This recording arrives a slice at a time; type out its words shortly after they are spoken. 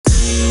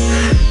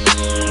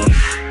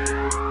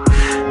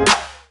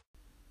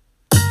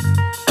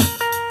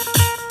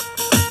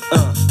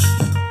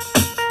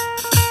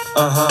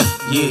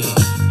Yeah.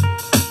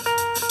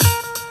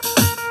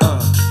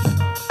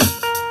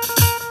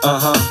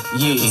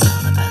 Yeah. It's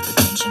all about the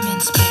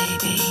Benjamins,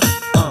 baby.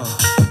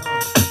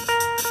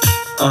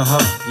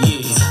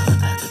 Yeah. It's all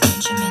about the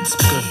Benjamins,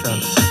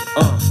 baby.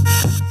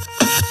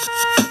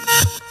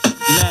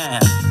 Now,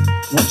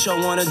 what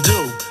y'all wanna do?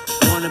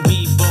 Wanna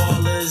be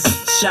ballers,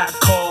 shot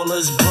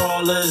callers,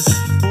 brawlers,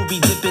 who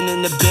be dipping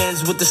in the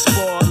Benz with the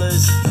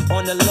spoilers,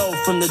 on the low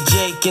from the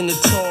Jake and the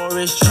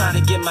Taurus, trying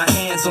to get my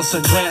hands on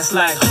some grants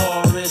like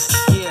Horace.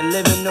 Yeah,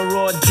 living the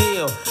raw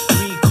deal,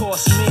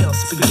 3-course meal,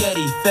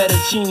 spaghetti,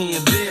 fettuccine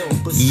and veal.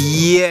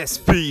 Yes,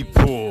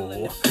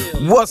 people,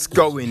 what's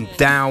going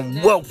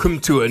down? Welcome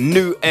to a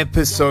new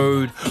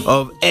episode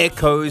of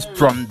Echoes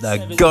from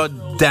the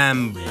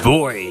Goddamn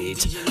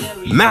Void,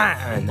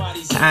 man.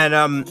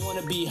 And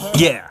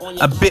yeah,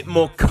 a bit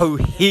more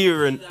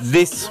coherent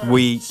this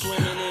week.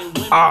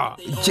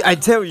 I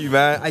tell you,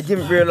 man, I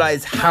didn't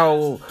realize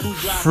how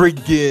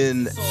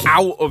friggin'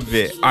 out of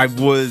it I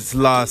was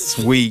last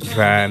week,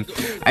 man.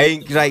 I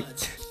ain't like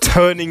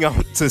turning up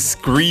to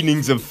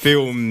screenings of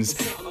films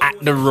at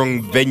the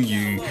wrong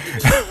venue.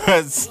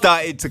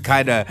 Started to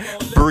kind of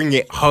bring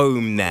it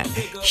home that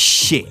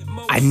shit,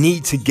 I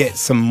need to get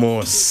some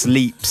more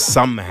sleep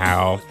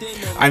somehow.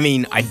 I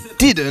mean, I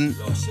didn't,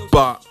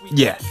 but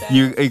yeah,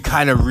 you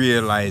kind of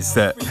realize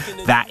that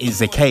is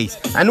the case.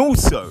 And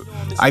also,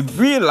 I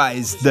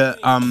realized that,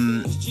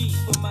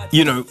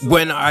 you know,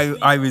 when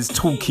I was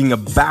talking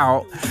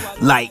about,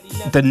 like,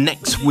 the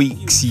next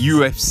week's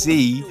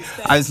UFC,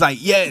 I was like,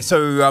 yeah,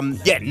 so,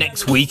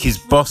 next week is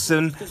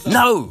Boston.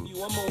 No,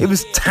 it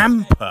was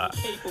Tampa.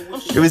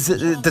 It was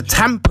the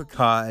Tampa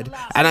card,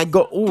 and I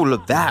got all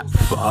of that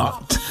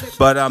fucked.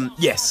 But,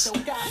 yes,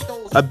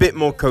 a bit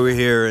more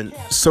coherent.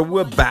 So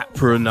we're back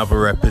for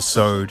another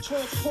episode.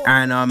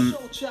 And,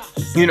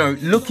 you know,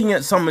 looking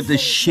at some of the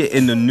shit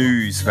in the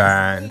news,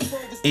 man,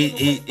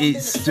 it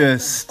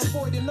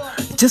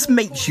just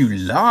makes you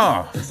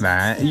laugh,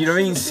 man. You know what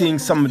I mean? Seeing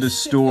some of the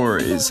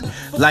stories,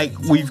 like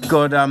we've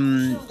got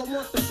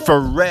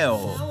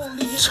Pharrell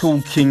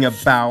talking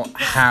about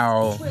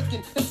how,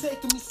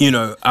 you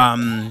know,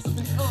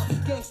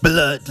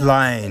 Blurred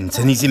Lines,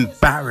 and he's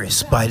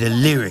embarrassed by the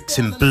lyrics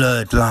in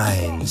Blurred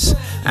Lines,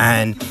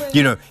 and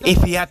you know,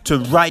 if he had to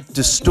write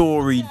the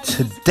story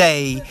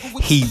today,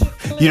 he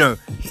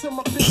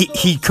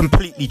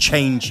completely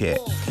change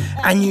it.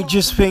 And you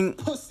just think,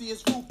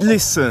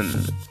 listen,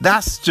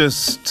 that's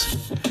just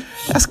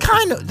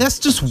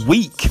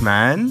weak,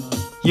 man.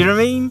 You know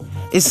what I mean?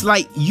 It's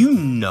like, you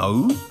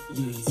know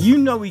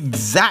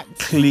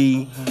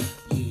exactly,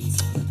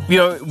 you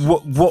know,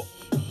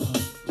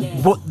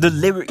 what the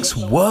lyrics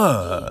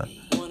were.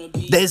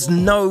 There's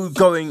no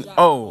going,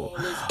 oh,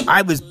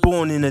 I was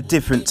born in a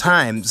different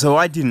time, so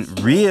I didn't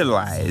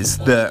realize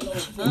that,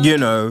 you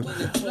know,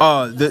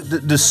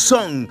 the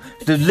song,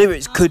 the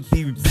lyrics could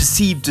be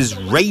perceived as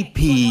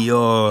rapey,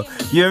 or,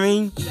 you know what I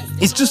mean?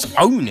 It's just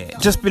own it.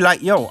 Just be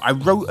like, yo, I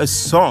wrote a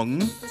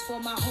song.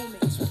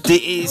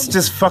 It's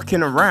just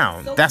fucking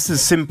around. That's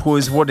as simple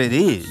as what it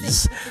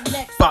is.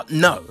 But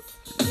no,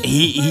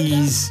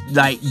 he's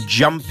like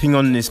jumping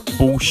on this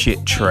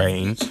bullshit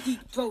train,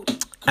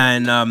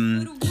 and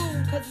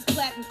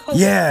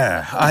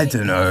yeah, I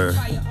don't know,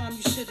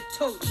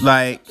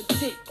 like,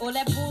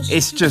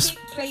 it's just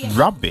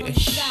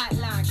rubbish,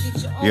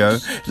 you know.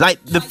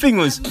 Like, the thing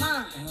was,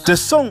 the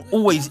song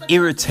always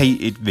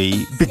irritated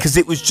me because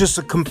it was just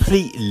a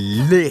complete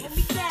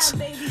lift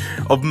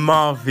of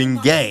Marvin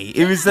Gaye.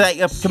 It was like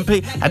a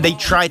complete, and they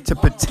tried to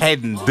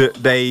pretend that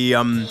they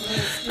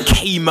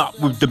came up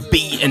with the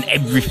beat and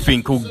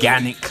everything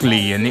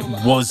organically, and it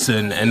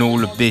wasn't, and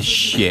all of this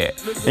shit.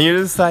 And you're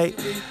just like,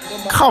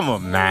 come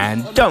on,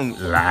 man, don't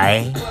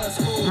lie.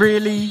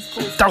 Really?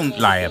 Don't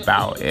lie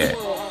about it.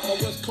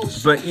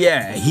 But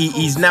yeah,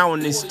 he's now on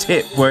this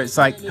tip where it's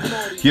like,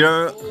 you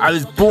know, I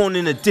was born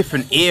in a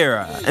different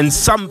era, and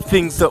some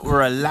things that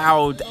were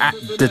allowed at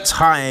the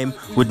time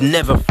would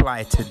never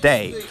fly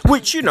today,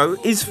 which, you know,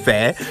 is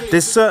fair.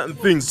 There's certain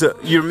things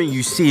that, you know what I mean,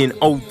 you see in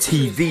old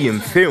TV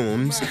and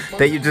films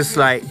that you're just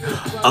like,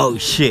 oh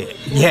shit,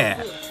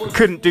 yeah,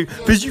 couldn't do.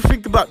 Because you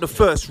think about the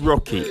first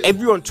Rocky,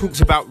 everyone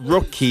talks about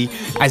Rocky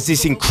as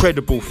this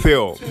incredible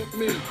film,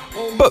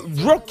 but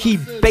Rocky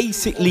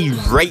basically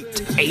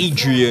raped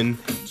Adrian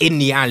in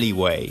the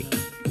alleyway.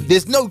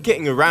 There's no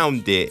getting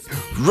around it.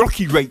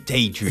 Rocky raped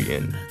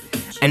Adrian,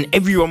 and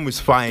everyone was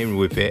fine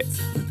with it.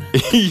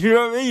 You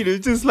know what I mean?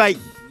 It's just like,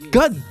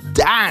 god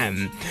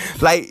damn.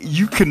 Like,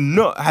 you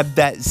cannot have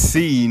that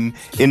scene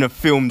in a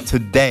film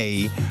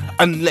today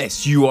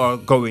unless you are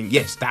going,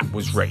 yes, that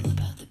was rape.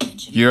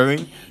 You know what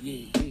I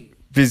mean?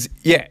 Because,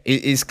 yeah,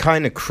 it's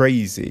kind of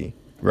crazy,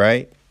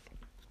 right?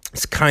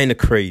 It's kind of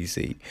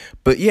crazy.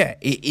 But yeah,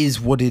 it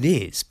is what it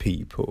is,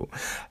 people.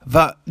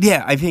 But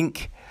yeah, I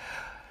think,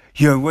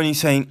 you know, when you're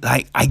saying,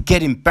 like, I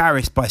get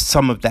embarrassed by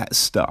some of that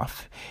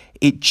stuff,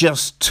 it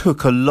just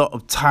took a lot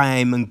of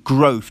time and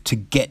growth to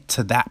get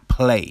to that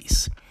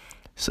place.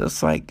 So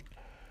it's like,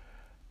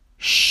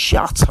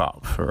 shut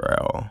up,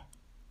 Pharrell.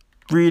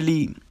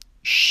 Really,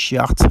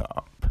 shut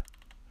up.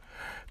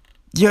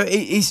 Yeah,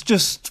 it's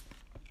just,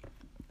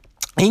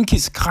 I think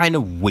it's kind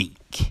of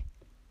weak.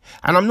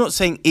 And I'm not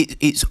saying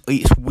it's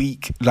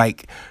weak,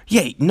 like,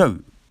 yeah, no,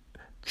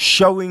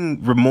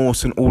 showing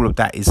remorse and all of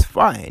that is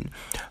fine.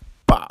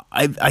 But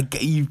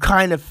you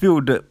kind of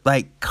feel that,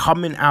 like,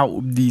 coming out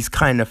with these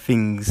kind of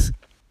things,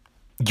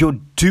 you're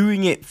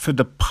doing it for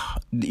the,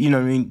 you know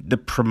what I mean, the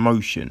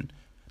promotion,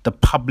 the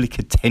public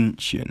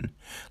attention.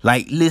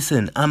 Like,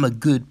 listen, I'm a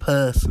good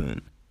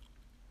person,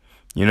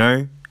 you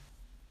know?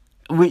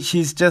 Which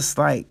is just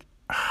like,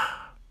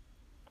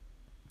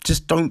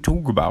 just don't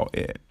talk about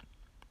it.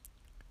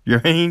 You know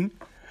what I mean?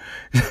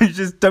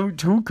 Just don't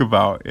talk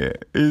about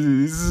it.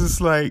 It's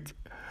just like,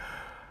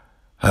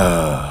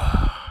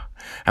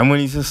 and when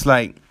he's just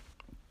like,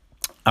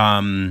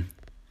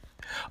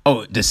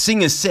 the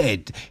singer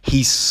said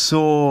he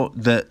saw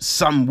that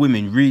some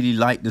women really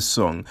liked the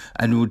song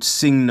and would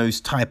sing those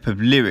type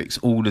of lyrics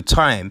all the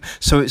time.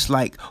 So it's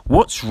like,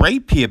 what's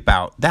rapey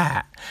about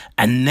that?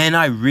 And then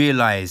I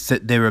realized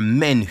that there are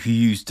men who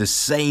use the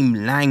same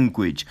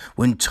language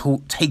when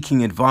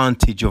taking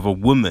advantage of a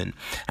woman.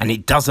 And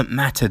it doesn't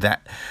matter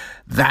that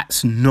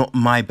that's not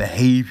my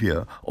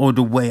behavior or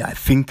the way I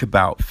think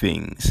about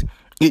things.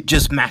 It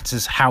just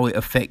matters how it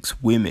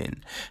affects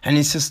women. And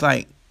it's just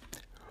like,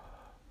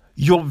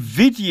 your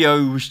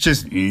video was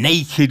just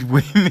naked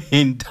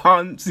women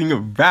dancing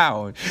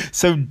around.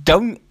 So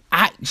don't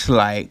act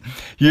like,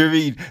 you know what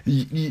I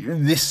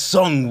mean, this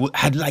song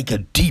had like a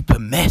deeper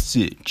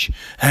message.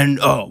 And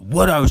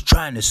what I was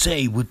trying to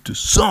say with the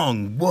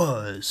song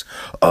was,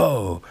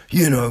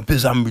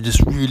 because I'm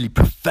this really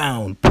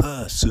profound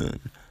person.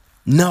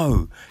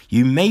 No,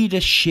 you made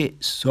a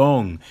shit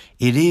song.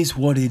 It is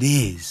what it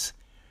is.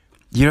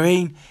 You know what I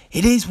mean?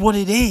 It is what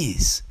it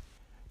is.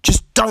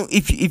 Just don't,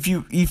 if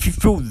you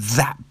feel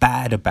that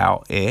bad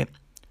about it,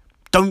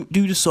 don't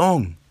do the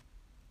song.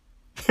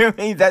 You know what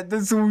I mean?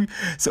 That's all.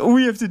 So all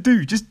you have to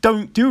do, just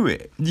don't do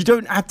it. You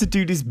don't have to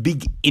do this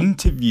big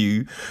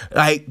interview,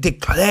 like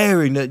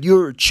declaring that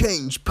you're a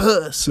changed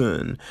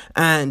person.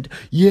 And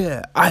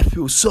yeah, I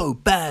feel so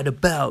bad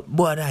about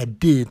what I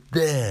did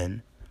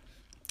then.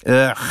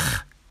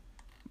 Ugh.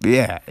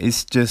 Yeah,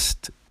 it's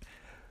just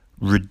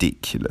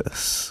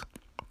ridiculous.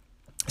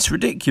 It's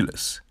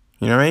ridiculous.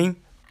 You know what I mean?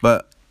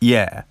 But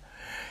yeah,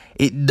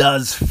 it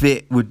does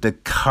fit with the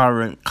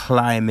current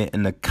climate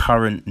and the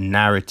current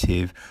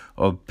narrative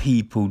of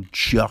people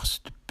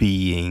just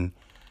being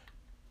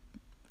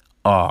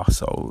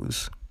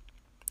arseholes.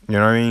 You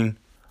know what I mean?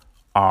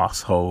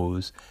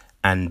 Arseholes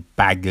and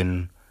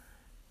bandwagon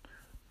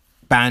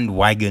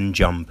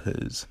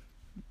jumpers.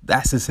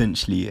 That's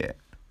essentially it.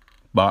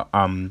 But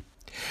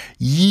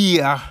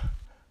yeah.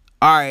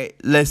 Alright,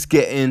 let's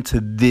get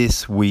into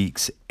this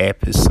week's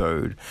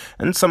episode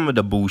and some of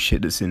the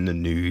bullshit that's in the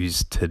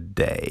news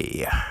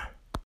today.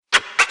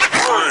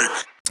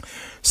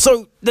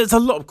 So, there's a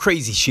lot of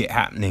crazy shit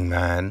happening,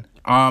 man.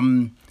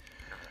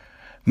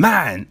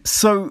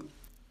 So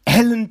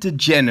Ellen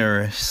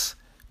DeGeneres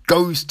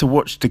goes to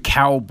watch the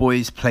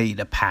Cowboys play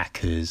the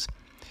Packers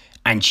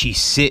and she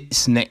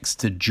sits next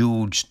to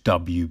George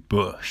W.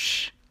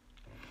 Bush.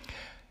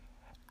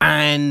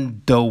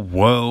 And the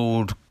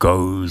world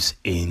goes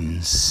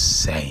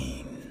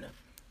insane.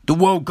 The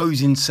world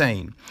goes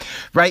insane.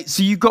 Right?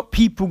 So you got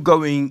people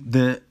going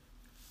that,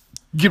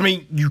 you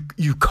mean,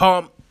 you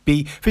can't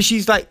be, but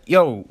she's like,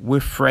 yo, we're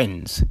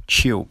friends,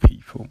 chill,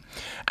 people.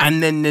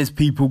 And then there's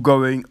people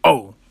going,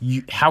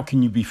 how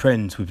can you be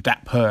friends with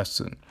that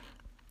person?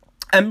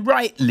 And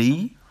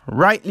rightly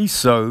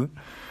so,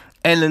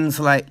 Ellen's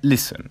like,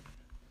 listen,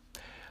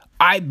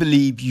 I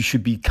believe you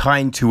should be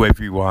kind to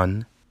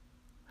everyone.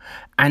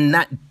 And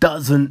that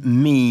doesn't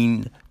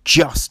mean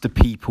just the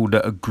people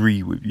that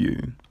agree with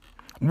you.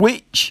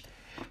 Which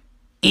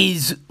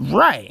is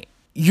right.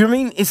 You know what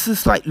I mean? It's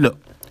just like, look,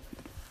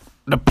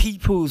 the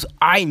peoples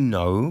I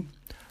know,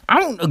 I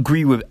don't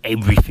agree with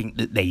everything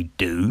that they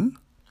do.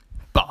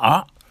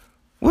 But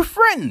we're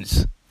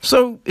friends.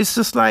 So it's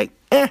just like,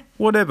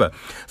 whatever.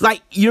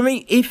 Like, you know what I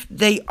mean? If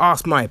they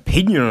ask my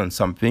opinion on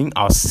something,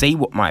 I'll say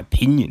what my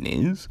opinion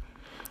is.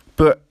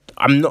 But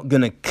I'm not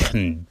going to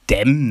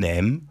condemn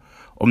them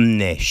on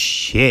their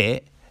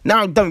shit.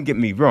 Now, don't get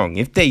me wrong.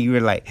 If they were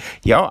like,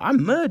 yo, I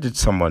murdered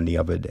someone the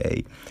other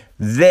day,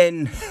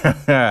 then,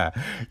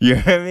 you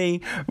know what I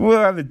mean? We'll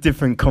have a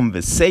different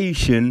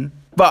conversation.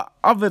 But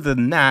other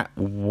than that,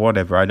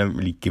 whatever. I don't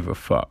really give a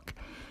fuck.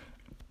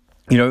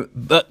 You know,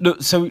 but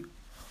look, so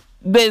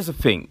there's a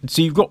thing.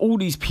 So you've got all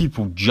these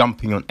people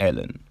jumping on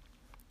Ellen.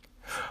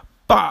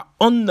 But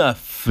on the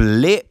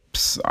flip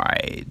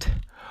side,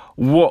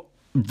 what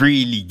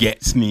really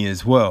gets me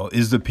as well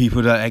is the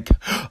people that are like,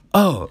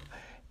 oh,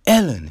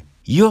 Ellen,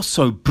 you're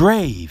so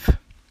brave.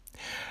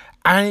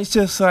 And it's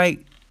just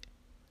like,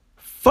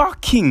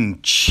 fucking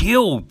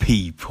chill,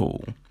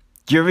 people.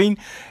 Do you know what I mean?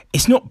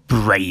 It's not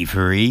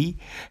bravery.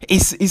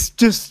 It's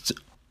just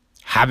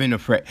having a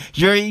friend.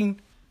 Do you know what I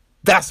mean?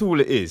 That's all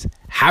it is.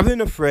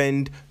 Having a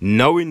friend,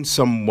 knowing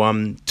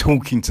someone,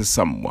 talking to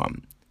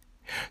someone.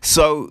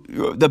 So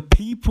the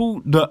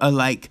people that are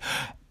like,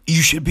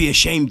 you should be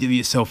ashamed of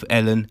yourself,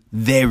 Ellen.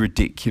 They're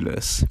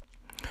ridiculous.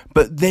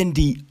 But then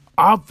the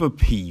other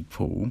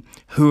people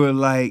who are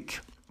like,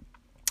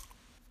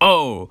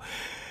 oh,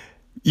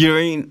 you know what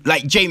I mean?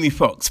 Like Jamie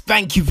Foxx,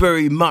 thank you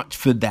very much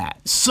for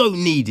that. So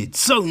needed,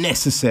 so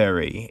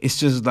necessary. It's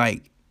just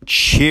like,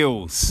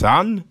 chill,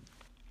 son.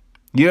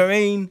 You know what I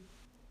mean?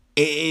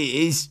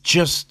 It's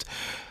just,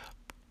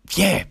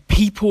 yeah,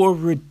 people are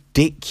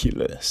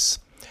ridiculous.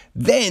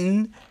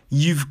 Then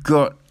you've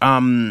got,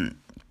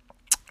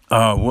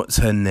 what's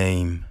her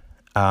name?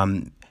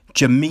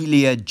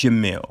 Jamelia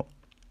Jamil,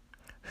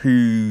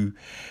 who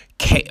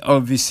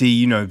obviously,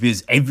 you know,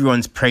 because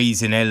everyone's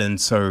praising Ellen,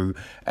 so,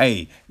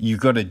 hey, you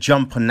got to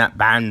jump on that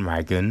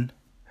bandwagon.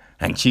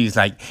 And she's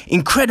like,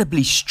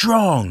 incredibly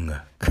strong.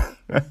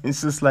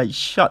 It's just like,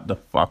 shut the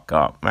fuck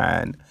up,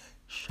 man.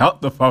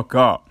 Shut the fuck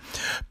up.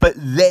 But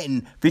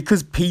then,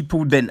 because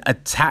people then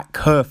attack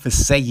her for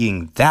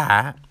saying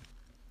that,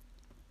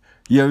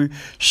 you know,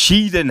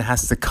 she then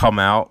has to come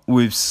out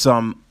with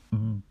some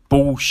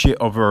bullshit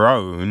of her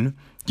own,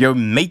 you know,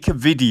 make a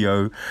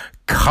video,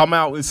 come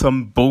out with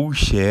some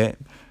bullshit,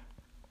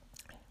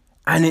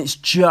 and it's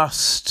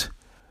just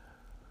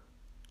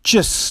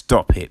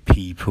stop it,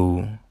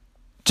 people.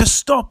 Just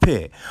stop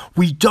it.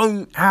 We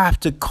don't have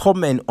to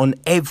comment on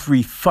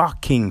every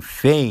fucking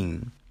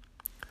thing.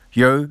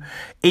 You know,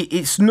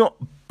 it's not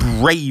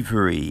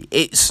bravery.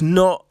 It's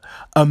not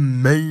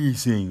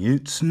amazing.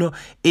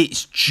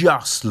 It's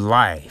just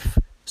life.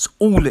 It's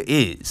all it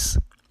is.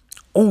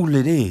 All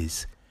it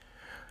is.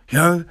 You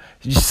know,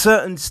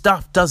 certain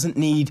stuff doesn't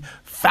need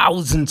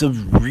thousands of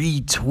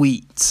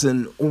retweets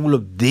and all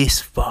of this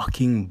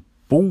fucking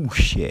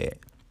bullshit.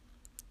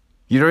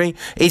 You know what I mean?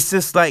 It's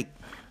just like,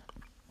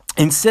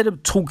 instead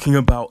of talking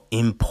about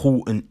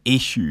important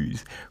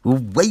issues,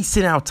 we're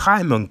wasting our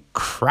time on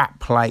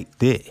crap like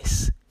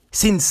this.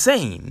 It's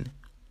insane.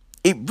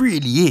 It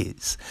really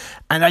is.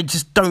 And I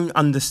just don't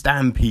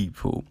understand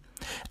people.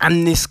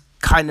 And this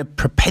kind of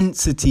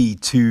propensity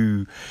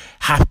to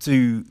have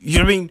to, you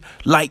know what I mean?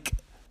 Like,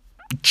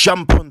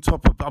 jump on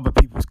top of other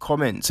people's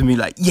comments and be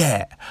like,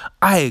 yeah,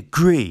 I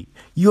agree.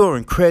 You're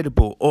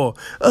incredible. Or,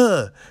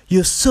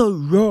 you're so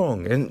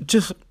wrong. And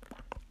just,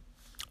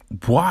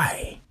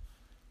 why?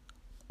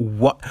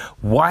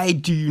 Why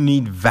do you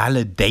need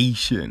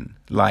validation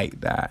like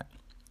that?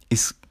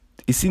 It's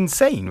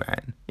insane,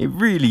 man. It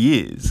really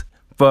is.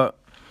 But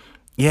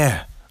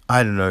yeah,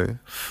 I don't know.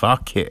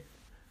 Fuck it.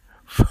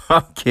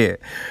 Fuck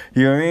it.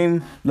 You know what I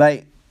mean?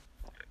 Like,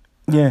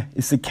 yeah,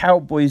 it's the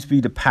Cowboys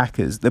v the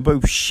Packers. They're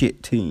both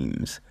shit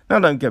teams. Now,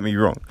 don't get me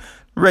wrong.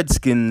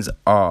 Redskins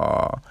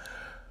are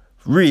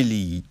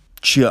really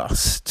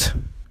just,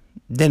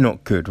 they're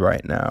not good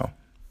right now.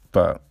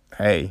 But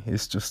hey,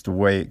 it's just the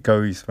way it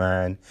goes,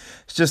 man.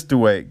 It's just the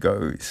way it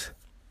goes.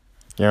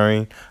 You know what I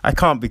mean? I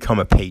can't become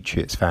a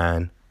Patriots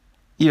fan.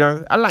 You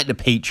know, I like the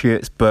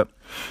Patriots, but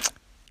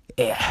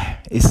yeah,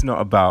 it's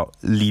not about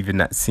leaving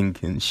that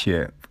sinking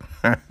ship.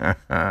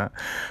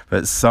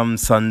 But some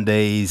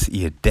Sundays,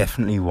 you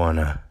definitely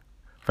wanna.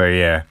 But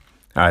yeah,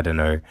 I don't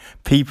know.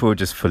 People are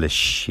just full of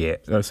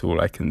shit. That's all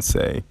I can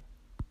say.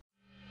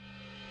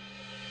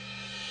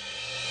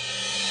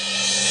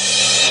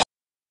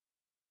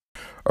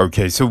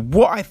 Okay, so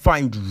what I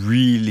find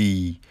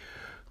really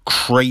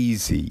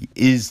crazy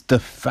is the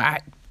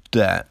fact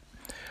that,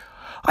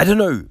 I don't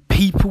know,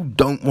 people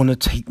don't want to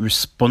take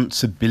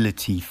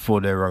responsibility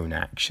for their own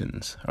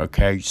actions.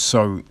 Okay,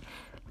 so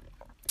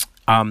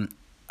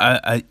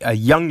a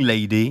young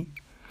lady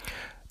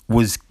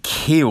was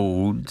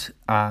killed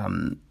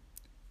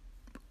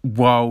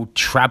while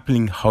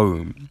traveling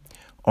home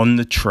on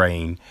the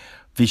train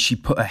because she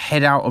put her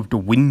head out of the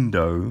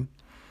window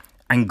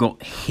and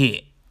got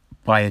hit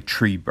by a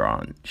tree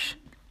branch.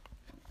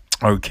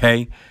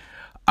 Okay,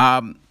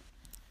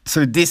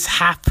 so this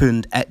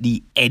happened at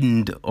the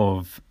end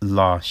of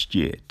last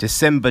year,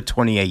 December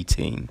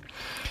 2018,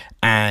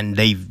 and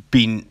they've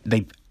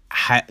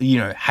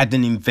had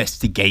an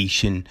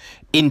investigation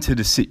into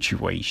the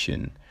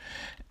situation,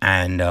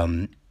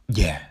 and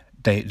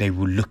they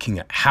were looking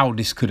at how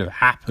this could have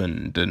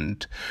happened,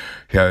 and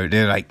you know,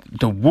 they're like,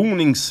 the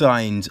warning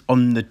signs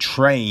on the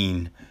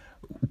train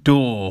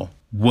door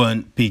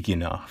weren't big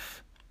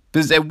enough.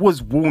 Because there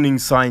was warning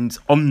signs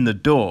on the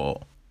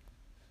door,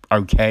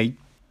 okay,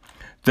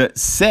 that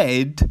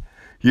said,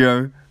 you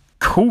know,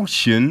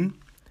 caution,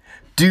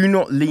 do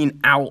not lean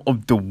out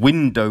of the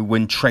window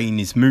when train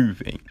is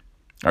moving.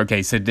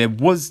 Okay, so there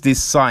was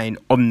this sign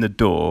on the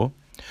door,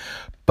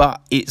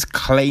 but it's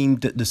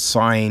claimed that the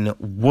sign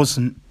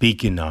wasn't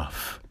big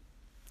enough.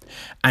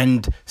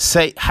 And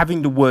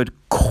having the word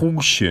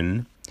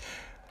caution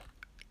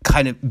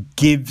kind of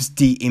gives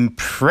the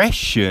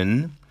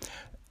impression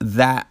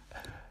that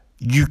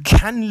you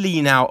can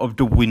lean out of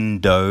the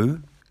window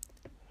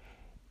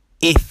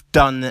if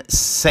done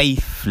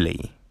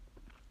safely,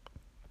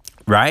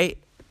 right?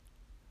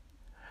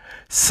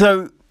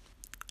 So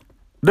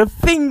the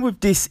thing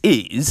with this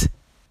is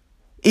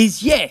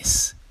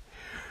yes,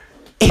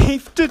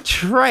 if the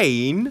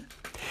train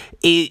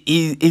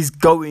is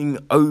going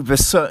over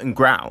certain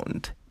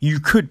ground, you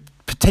could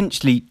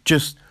potentially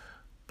just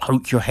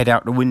poke your head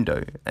out the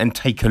window and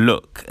take a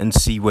look and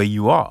see where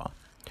you are.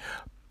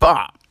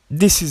 But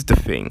this is the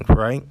thing,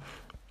 right?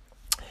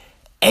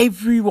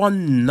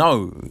 Everyone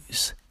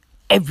knows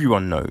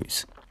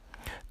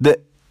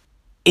that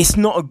it's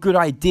not a good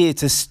idea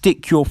to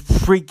stick your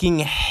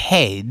freaking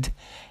head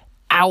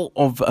out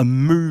of a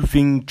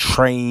moving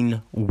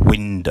train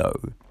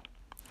window.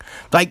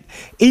 Like,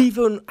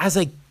 even as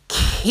a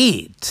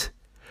kid,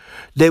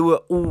 there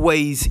were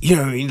always,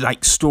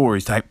 like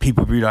stories, like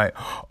people be like,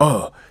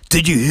 oh,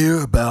 did you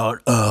hear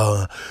about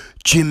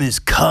Jimmy's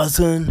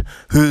cousin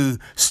who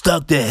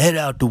stuck their head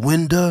out the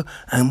window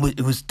and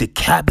it was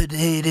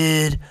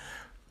decapitated?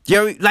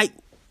 Like,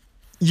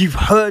 you've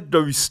heard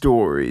those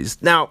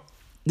stories. Now,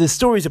 the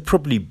stories are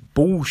probably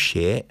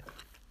bullshit,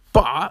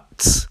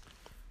 but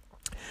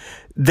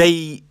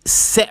they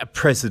set a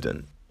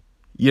precedent.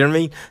 You know what I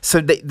mean?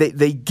 So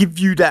they give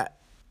you that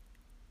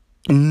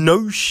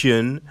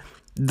notion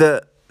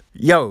that,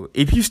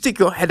 if you stick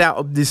your head out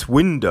of this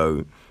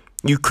window,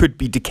 you could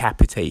be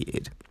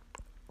decapitated.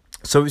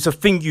 So it's a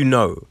thing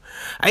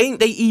I think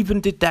they even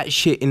did that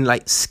shit in,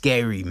 like,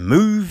 scary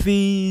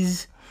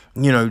movies,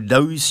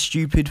 those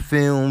stupid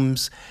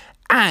films.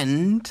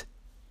 And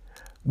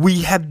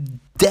we have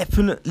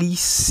definitely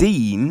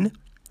seen,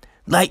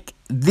 like,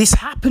 this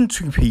happen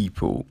to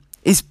people.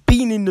 It's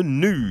been in the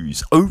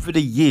news over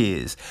the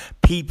years.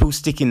 People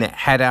sticking their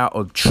head out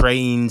of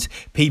trains.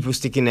 People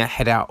sticking their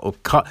head out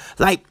of cars.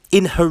 Like,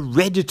 in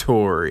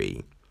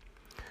Hereditary,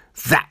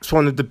 that's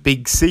one of the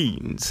big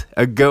scenes.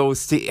 A girl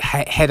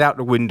head out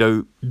the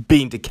window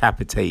being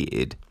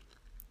decapitated.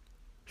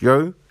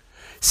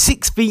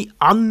 6 Feet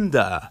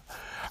Under.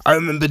 I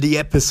remember the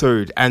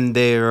episode, and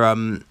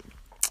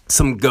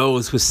some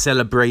girls were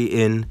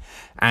celebrating,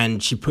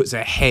 and she puts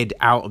her head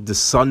out of the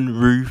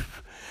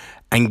sunroof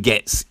and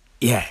gets,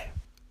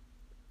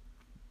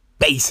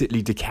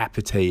 basically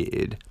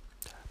decapitated.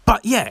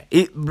 But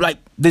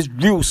there's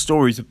real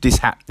stories of this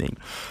happening.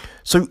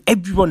 So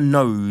everyone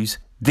knows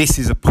this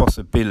is a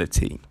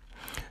possibility.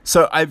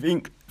 So I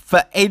think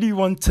for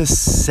anyone to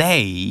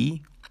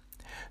say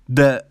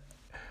that,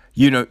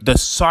 the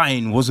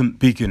sign wasn't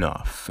big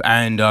enough,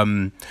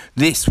 and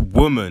this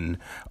woman,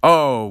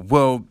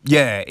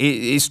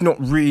 it's not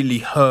really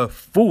her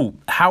fault.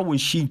 How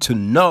was she to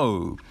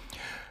know?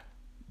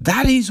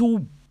 That is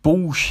all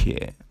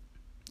bullshit.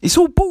 It's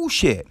all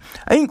bullshit.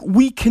 I think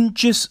we can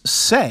just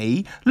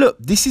say, look,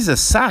 this is a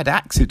sad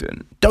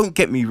accident. Don't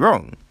get me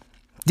wrong.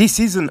 This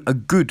isn't a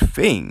good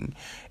thing.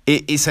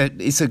 It's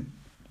a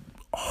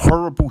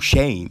horrible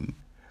shame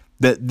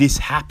that this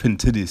happened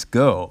to this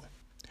girl.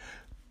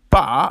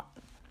 But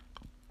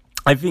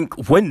I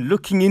think when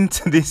looking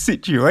into this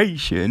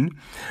situation,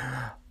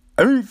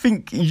 I don't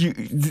think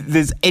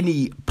there's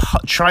any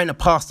trying to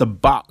pass the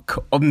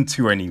buck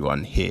onto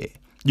anyone here.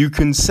 You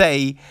can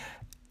say,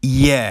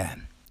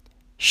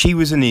 she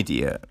was an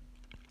idiot.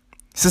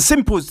 It's as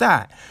simple as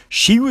that.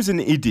 She was an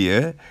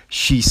idiot.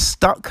 She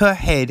stuck her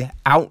head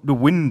out the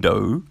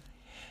window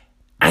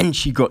and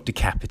she got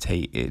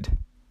decapitated.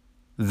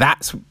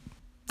 That's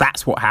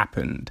what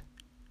happened.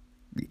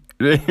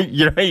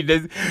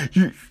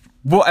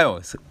 What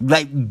else?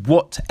 Like,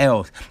 what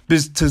else?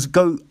 There's to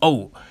go,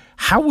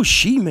 how was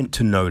she meant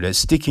to know that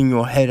sticking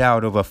your head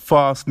out of a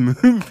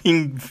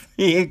fast-moving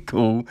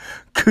vehicle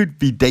could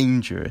be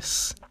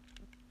dangerous?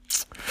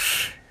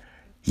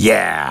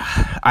 Yeah,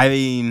 I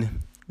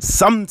mean,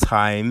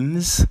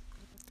 sometimes,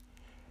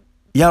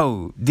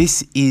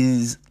 this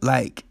is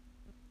like,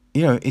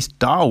 it's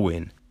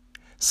Darwin.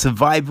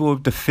 Survival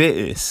of the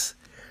fittest.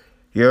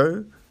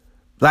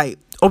 Like,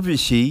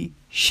 obviously,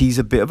 she's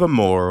a bit of a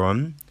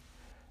moron,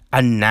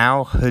 and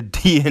now her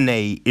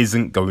DNA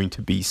isn't going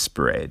to be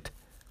spread.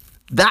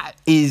 That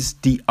is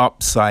the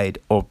upside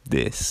of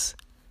this.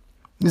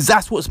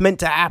 That's what's meant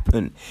to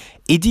happen.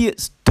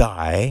 Idiots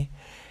die,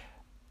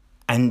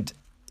 and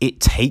it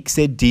takes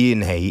their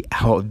DNA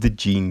out of the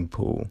gene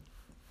pool.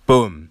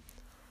 Boom.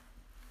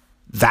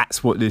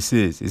 That's what this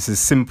is. It's as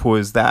simple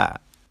as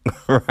that.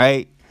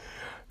 Right?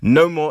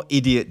 No more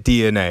idiot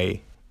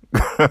DNA.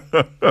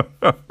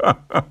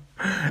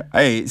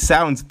 Hey, it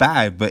sounds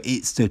bad, but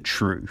it's the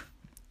truth.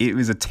 It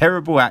was a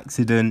terrible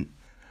accident,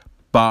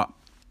 but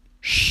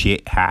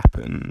shit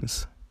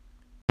happens.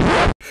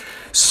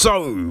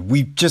 So,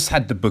 we've just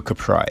had the Booker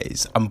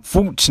Prize.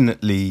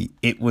 Unfortunately,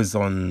 it was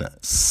on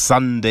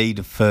Sunday,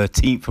 the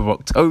 13th of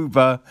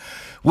October,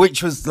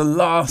 which was the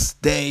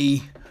last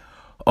day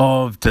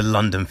of the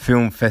London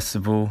Film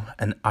Festival,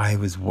 and I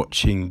was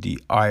watching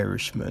The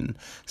Irishman.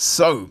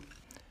 So,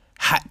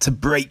 had to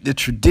break the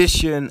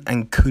tradition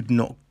and could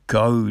not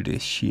go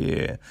this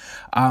year.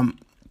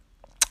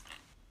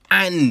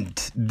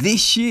 And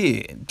this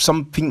year,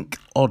 something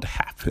odd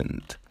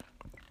happened.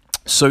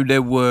 So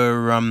there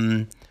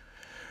were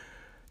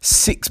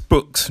 6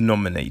 books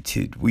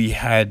nominated. We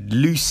had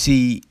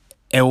Lucy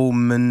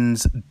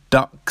Ellmann's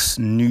Ducks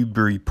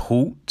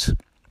Newburyport.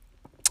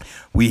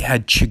 We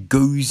had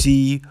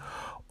Chigozie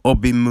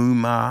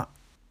Obimuma's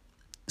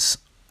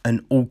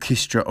An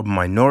Orchestra of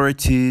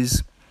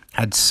Minorities.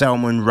 had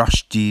Salman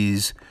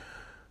Rushdie's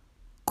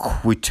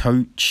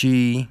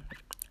Quitochi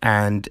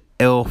and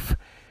Elf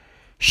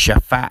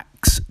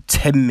Shafak's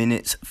 10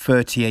 minutes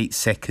 38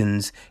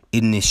 seconds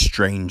in This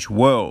Strange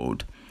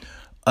World,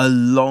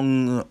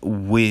 along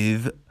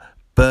with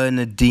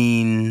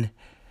Bernardine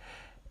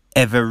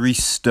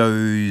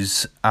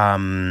Evaristo's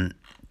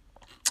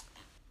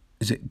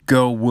is it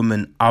Girl,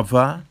 Woman,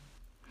 Other,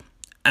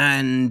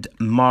 and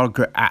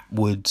Margaret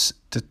Atwood's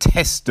The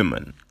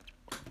Testament.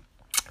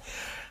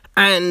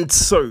 And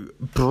so,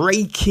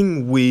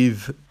 breaking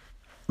with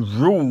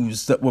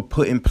rules that were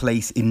put in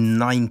place in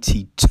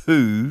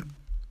 92,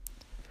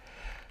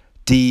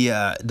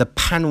 the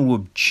panel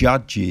of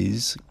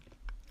judges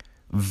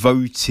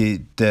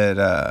voted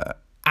that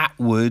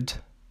Atwood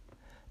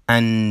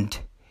and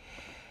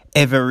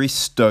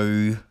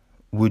Evaristo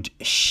would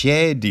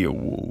share the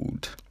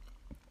award.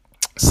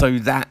 So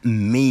that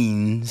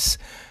means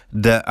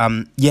that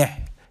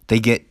they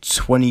get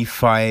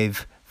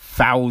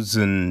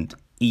 25,000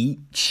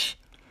 each,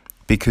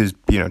 because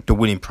the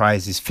winning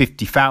prize is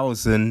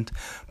 50,000.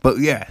 But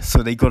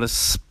so they got to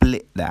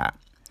split that.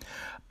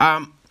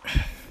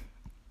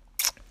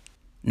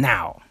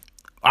 Now,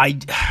 I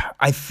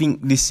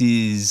think this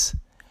is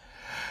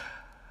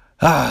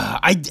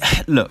I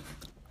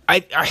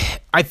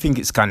think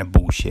it's kind of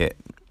bullshit.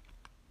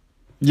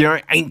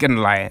 I ain't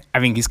gonna lie, I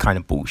think it's kind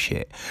of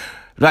bullshit.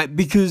 Like,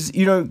 because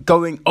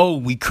going,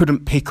 we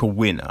couldn't pick a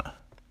winner.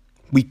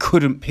 We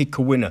couldn't pick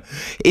a winner.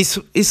 It's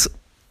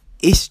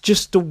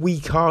just a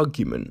weak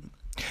argument.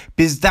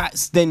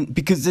 Because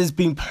there's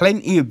been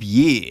plenty of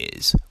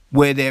years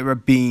where there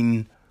have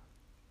been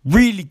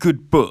really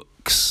good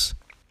books,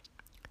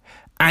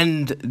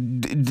 and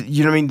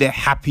they're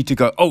happy to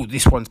go,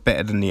 this one's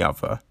better than the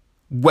other.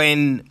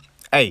 When,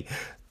 I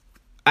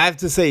have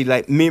to say,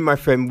 like, me and my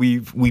friend,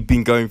 we've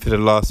been going for the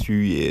last few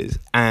years,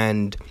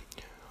 and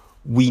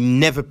we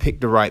never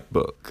picked the right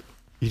book.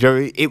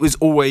 It was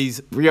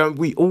always,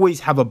 we always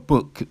have a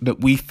book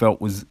that we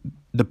felt was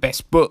the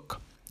best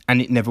book,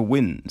 and it never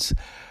wins.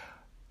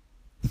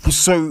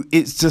 So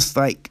it's just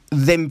like,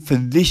 then for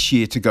this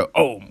year to go,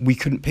 we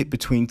couldn't pick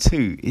between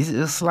two. It's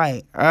just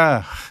like,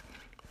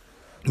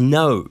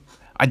 no,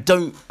 I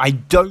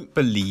don't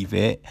believe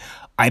it.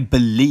 I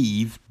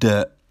believe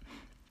that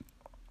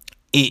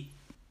it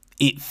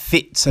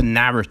fits a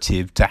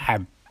narrative to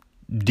have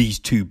these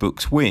two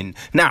books win.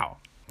 Now,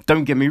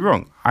 don't get me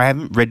wrong, I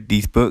haven't read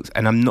these books,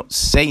 and I'm not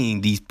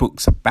saying these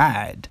books are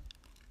bad.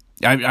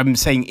 I'm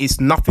saying it's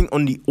nothing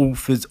on the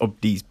authors of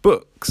these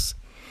books.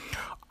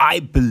 I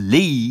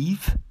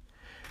believe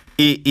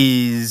it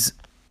is,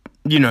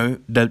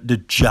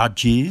 the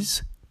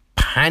judges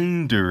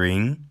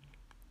pandering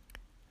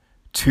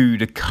to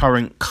the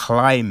current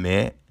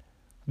climate,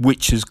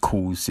 which has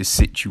caused this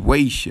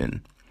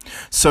situation.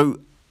 So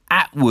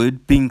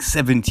Atwood, being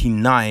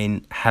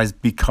 79, has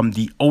become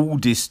the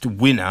oldest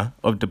winner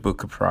of the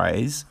Booker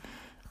Prize.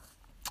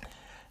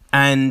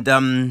 And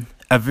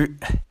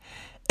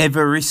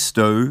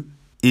Evaristo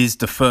is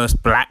the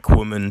first black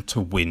woman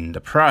to win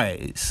the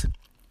prize.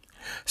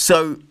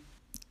 So,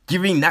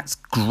 that's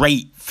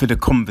great for the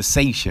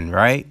conversation,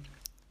 right?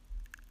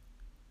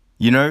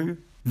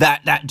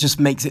 That just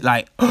makes it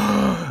like,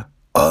 the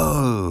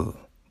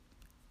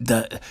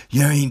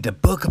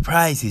Booker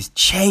Prize is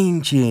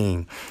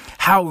changing.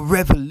 How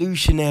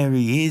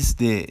revolutionary is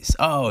this?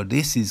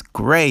 This is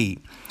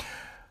great.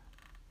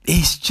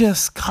 It's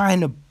just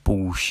kind of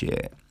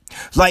bullshit.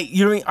 Like,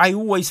 I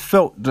always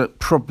felt that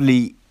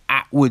probably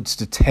Atwood's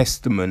The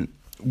Testament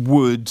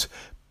would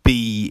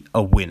be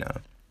a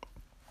winner.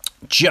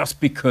 Just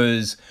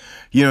because,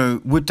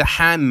 with The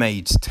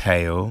Handmaid's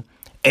Tale,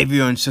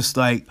 everyone's just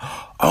like,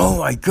 oh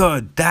my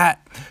God,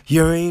 that,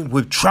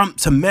 with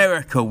Trump's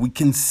America, we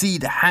can see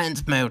The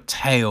Handmaid's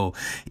Tale.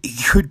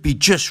 It could be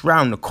just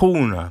round the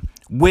corner,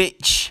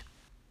 which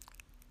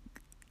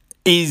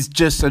is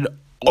just an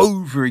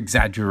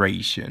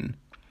over-exaggeration.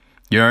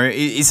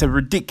 It's a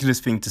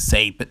ridiculous thing to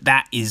say, but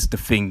that is the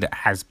thing that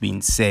has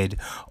been said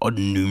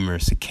on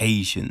numerous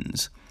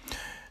occasions.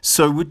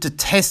 So with The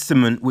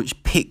Testament,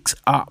 which picks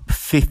up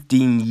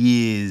 15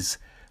 years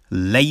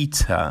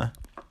later,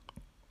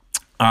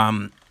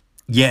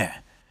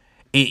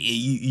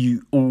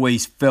 you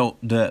always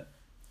felt that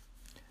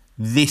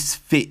this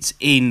fits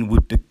in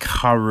with the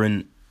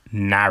current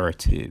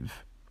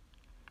narrative.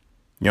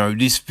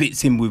 This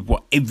fits in with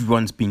what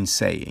everyone's been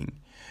saying.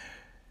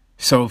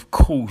 So, of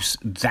course,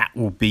 that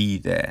will be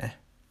there.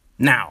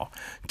 Now,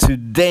 to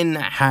then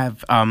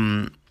have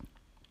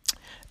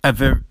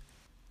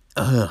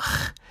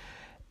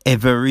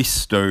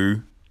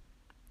Evaristo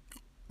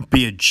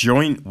be a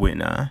joint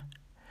winner,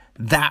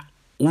 that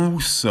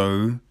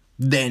also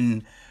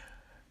then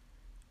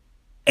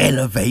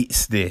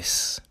elevates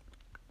this.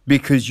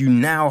 Because you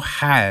now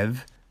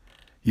have,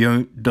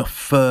 the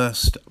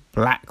first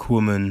black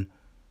woman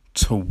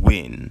to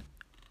win.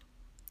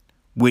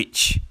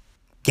 Which,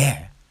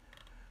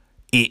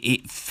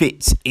 it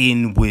fits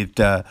in with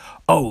the,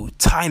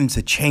 times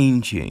are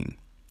changing.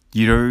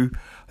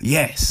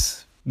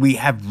 Yes, we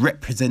have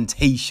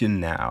representation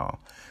now.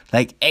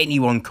 Like,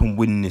 anyone can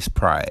win this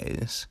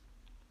prize.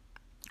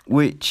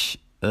 Which,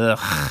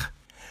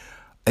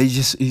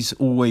 it's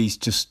always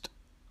just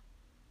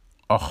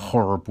a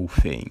horrible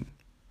thing.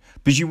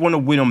 Because you want to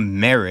win on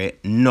merit,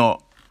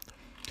 not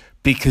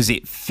because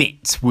it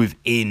fits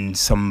within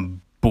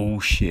some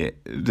bullshit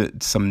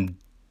that some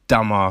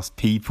dumbass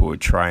people are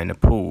trying to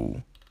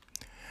pull.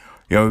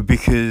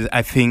 Because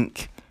I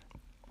think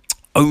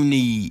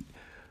only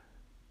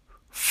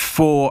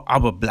 4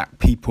 other black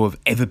people have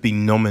ever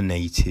been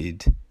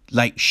nominated,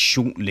 like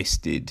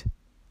shortlisted.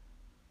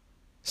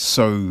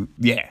 So,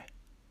 yeah.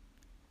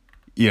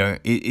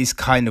 It's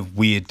kind of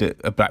weird that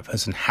a black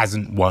person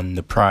hasn't won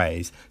the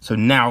prize. So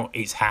now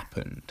it's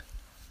happened.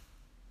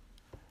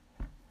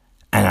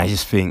 And I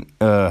just think,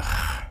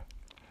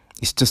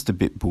 it's just a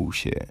bit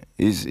bullshit.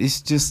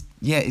 It's just,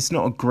 it's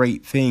not a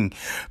great thing.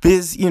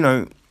 Because,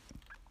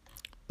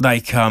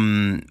 like,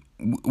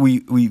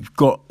 we've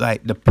got,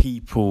 like, the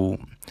people.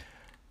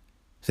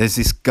 There's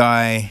this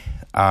guy,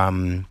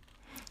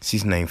 what's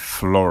his name?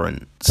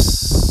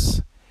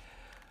 Florence.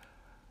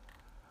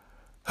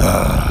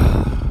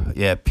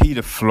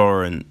 Peter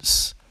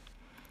Florence,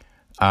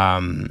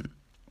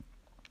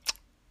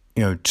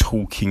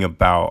 talking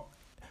about,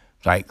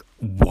 like,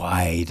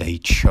 why they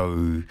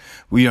chose,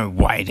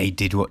 why they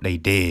did what they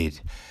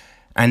did.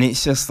 And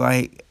it's just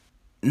like,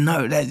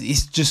 no,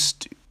 it's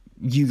just,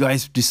 you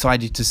guys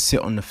decided to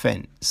sit on the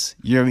fence.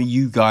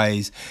 You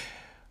guys,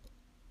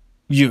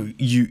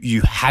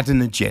 you had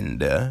an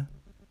agenda,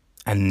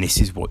 and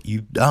this is what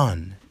you've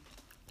done.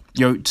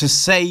 To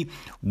say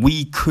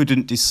we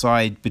couldn't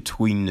decide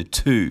between the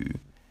two,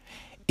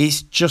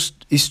 it's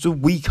a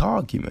weak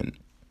argument.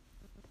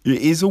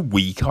 It is a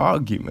weak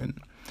argument.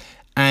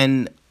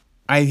 And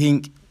I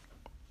think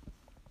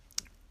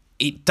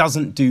it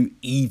doesn't do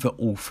either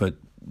or for,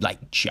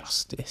 like,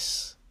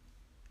 justice.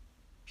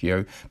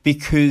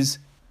 Because,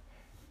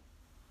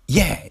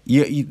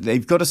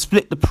 they've got to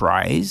split the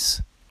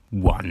prize,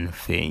 one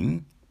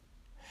thing.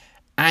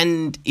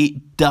 And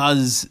it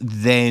does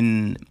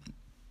then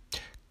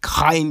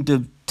kind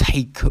of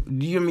take,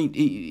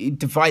 it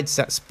divides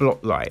that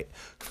spotlight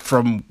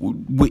from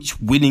which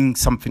winning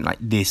something like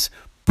this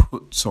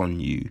puts on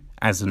you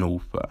as an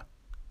author.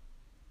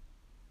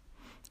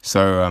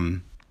 So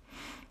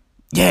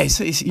it's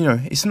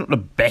it's not the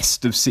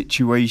best of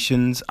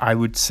situations, I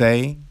would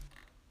say.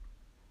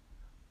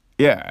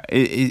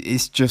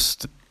 It's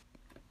just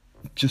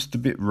a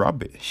bit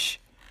rubbish.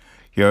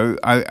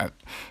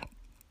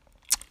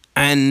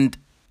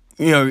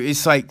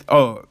 It's like,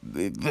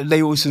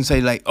 they also say,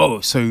 like,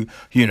 so,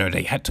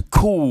 they had to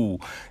call,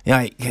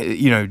 like,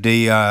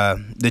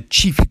 the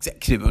chief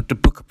executive of the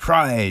Booker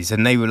Prize,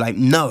 and they were like,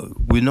 no,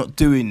 we're not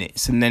doing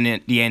this. And then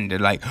at the end, they're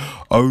like,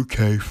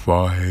 okay,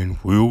 fine,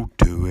 we'll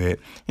do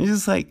it. It's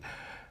just like,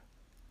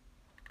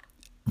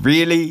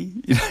 really?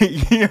 You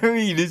know what I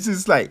mean? It's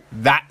just like,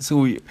 that's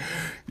all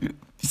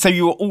so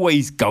you're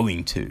always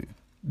going to.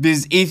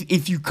 Because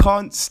if you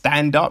can't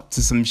stand up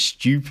to some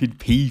stupid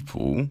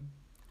people,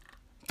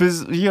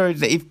 because,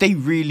 if they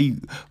really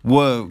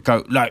were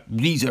like,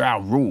 these are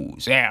our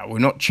rules, we're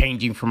not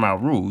changing from our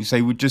rules,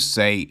 they would just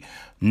say,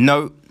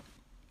 no,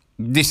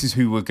 this is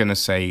who we're going to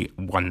say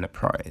won the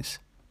prize.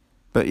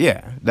 But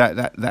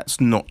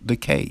that's not the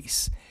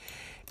case.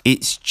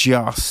 It's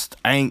just,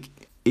 I think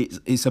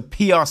it's a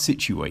PR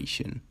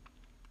situation,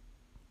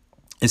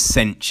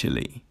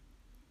 essentially.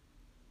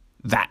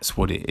 That's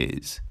what it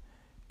is.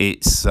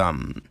 It's,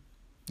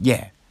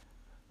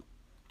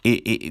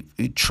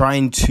 it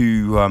trying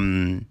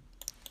to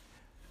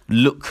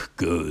look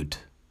good,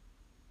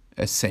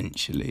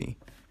 essentially.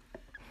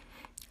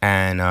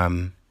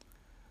 And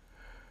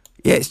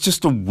it's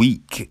just a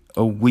weak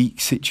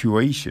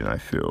situation, I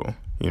feel,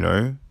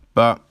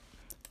 But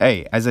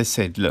hey, as I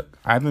said, look,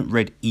 I haven't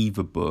read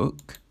either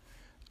book.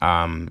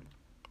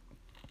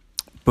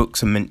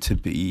 Books are meant to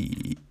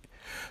be,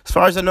 as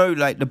far as I know,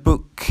 like, the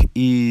book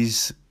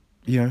is,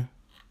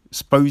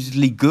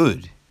 supposedly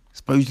good.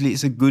 Supposedly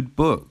it's a good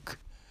book.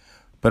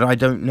 But I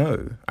don't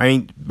know. I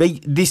mean,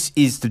 this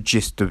is the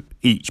gist of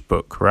each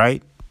book,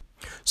 right?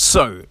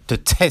 So, The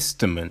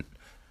Testament.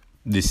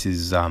 This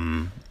is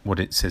what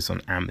it says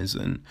on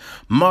Amazon.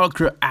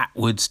 Margaret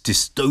Atwood's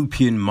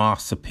dystopian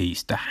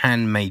masterpiece, The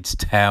Handmaid's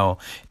Tale,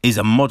 is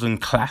a modern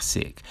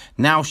classic.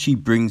 Now she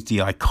brings the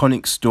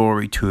iconic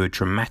story to a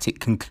dramatic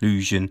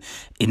conclusion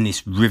in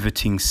this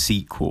riveting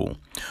sequel.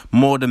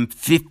 More than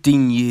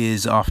 15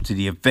 years after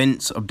the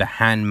events of The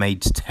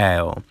Handmaid's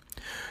Tale,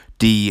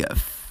 the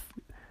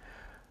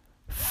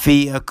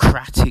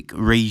theocratic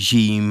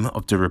regime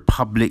of the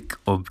Republic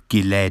of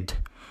Gilead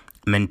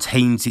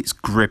maintains its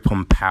grip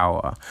on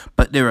power,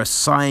 but there are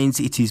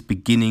signs it is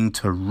beginning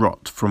to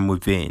rot from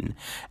within.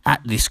 At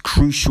this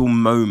crucial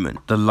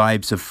moment, the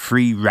lives of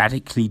 3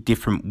 radically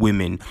different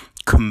women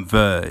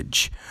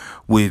converge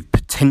with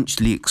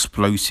potentially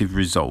explosive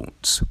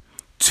results.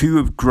 2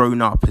 have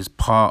grown up as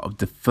part of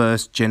the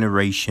first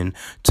generation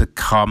to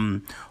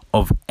come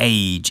of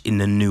age in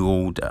the new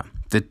order.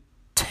 The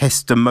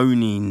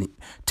testimonies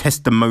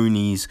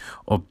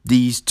of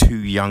these two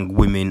young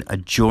women are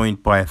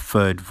joined by a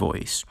third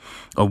voice,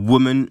 a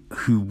woman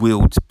who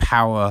wields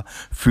power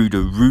through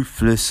the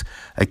ruthless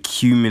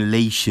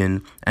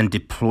accumulation and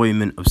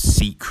deployment of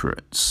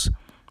secrets.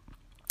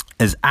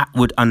 As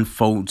Atwood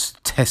unfolds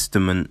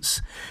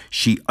testaments,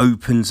 she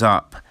opens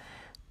up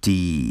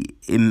the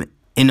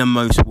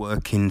innermost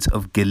workings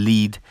of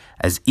Gilead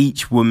as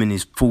each woman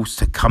is forced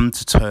to come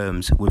to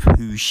terms with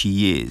who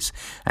she is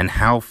and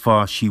how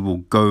far she will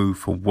go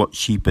for what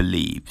she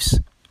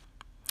believes.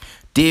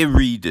 Dear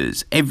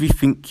readers,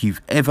 everything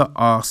you've ever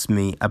asked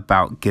me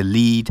about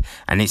Gilead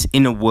and its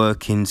inner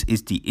workings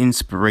is the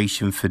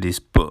inspiration for this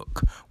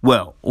book.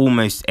 Well,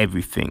 almost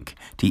everything.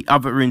 The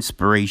other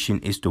inspiration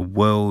is the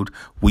world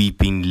we've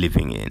been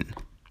living in.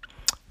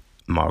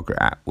 Margaret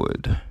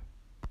Atwood.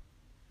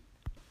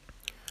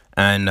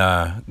 And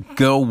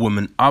Girl,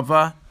 Woman,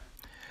 Other.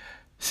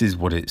 This is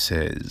what it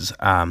says.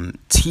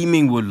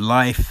 Teeming with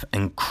life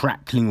and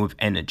crackling with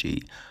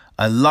energy.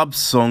 A love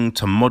song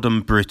to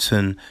modern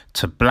Britain,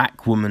 to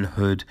black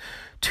womanhood,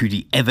 to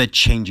the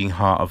ever-changing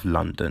heart of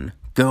London.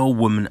 Girl,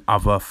 Woman,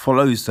 Other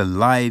follows the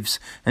lives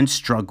and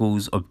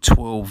struggles of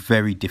 12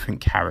 very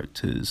different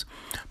characters.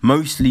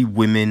 Mostly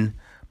women,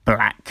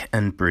 black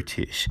and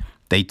British.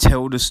 They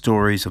tell the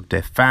stories of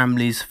their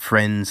families,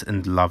 friends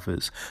and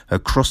lovers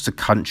across the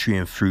country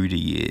and through the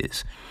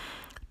years.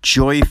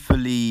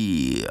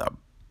 Joyfully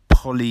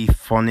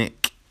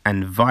polyphonic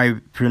and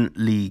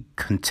vibrantly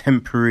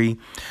contemporary,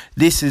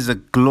 this is a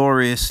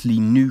gloriously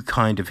new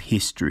kind of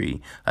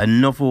history, a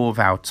novel of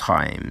our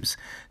times,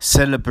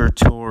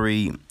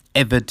 celebratory,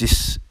 ever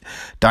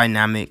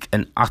dynamic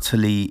and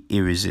utterly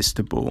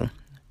irresistible.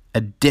 A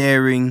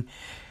daring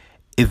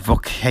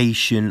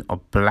evocation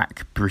of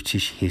black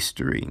British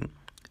history.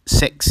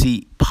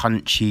 Sexy,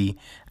 punchy,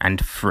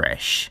 and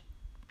fresh.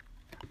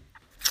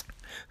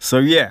 So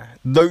yeah,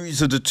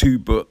 those are the two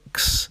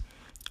books.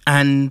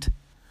 And,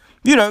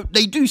 you know,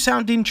 they do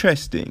sound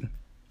interesting.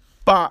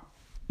 But,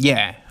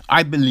 yeah,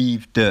 I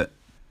believe that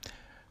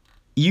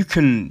you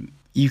can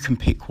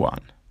pick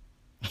one.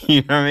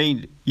 You know what I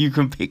mean? You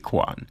can pick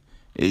one.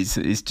 It's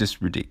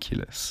just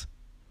ridiculous.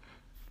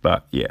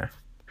 But, yeah,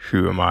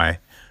 who am I?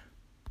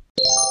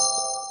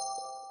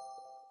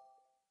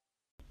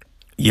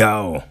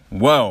 Yo,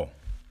 well,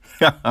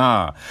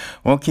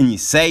 what can you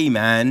say,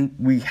 man?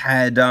 We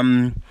had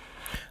a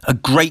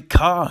great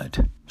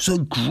card. It's a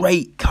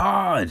great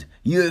card.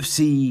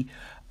 UFC,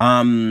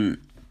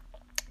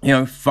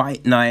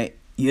 fight night,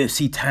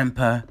 UFC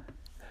Tampa,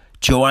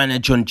 Joanna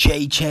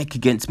Jędrzejczyk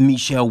against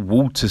Michelle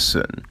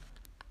Waterson.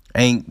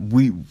 And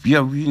we've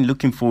been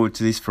looking forward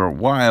to this for a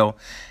while,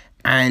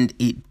 and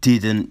it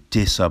didn't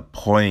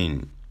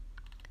disappoint.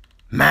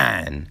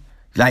 Man.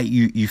 Like,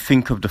 you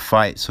think of the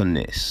fights on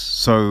this.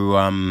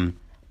 So,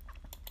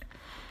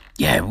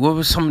 what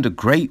were some of the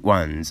great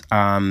ones?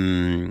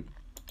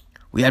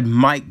 We had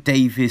Mike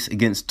Davis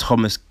against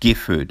Thomas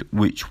Gifford,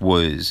 which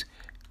was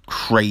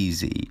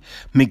crazy.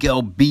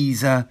 Miguel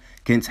Biza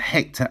against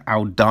Hector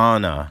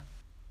Aldana.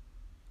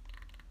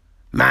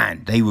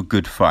 Man, they were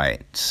good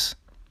fights.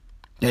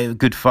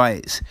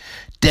 Devonson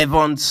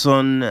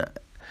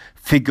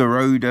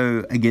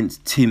Figueiredo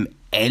against Tim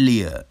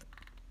Elliott.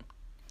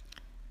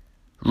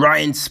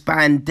 Ryan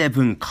Spann,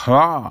 Devin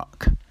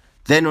Clark.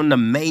 Then on the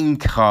main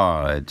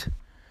card,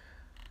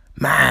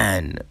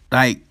 man,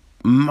 like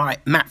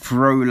Matt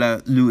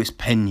Frola, Luis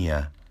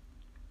Pena.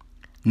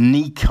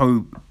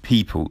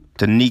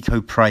 The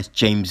Nico Price,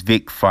 James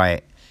Vick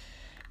fight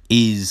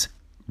is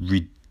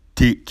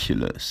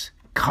ridiculous.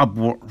 Cub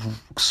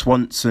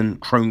Swanson,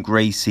 Chrome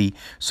Gracie,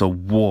 it's a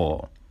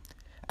war.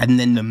 And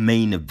then the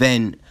main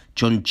event,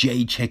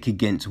 Jędrzejczyk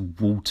against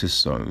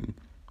Waterstone.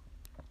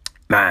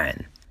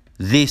 Man,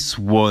 this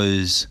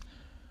was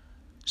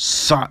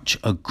such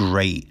a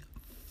great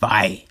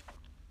fight.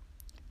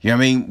 You know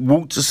what I mean?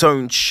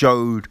 Waterstone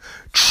showed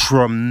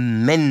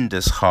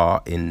tremendous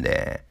heart in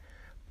there.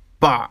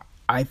 But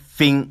I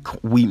think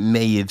we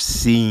may have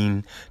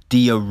seen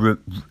the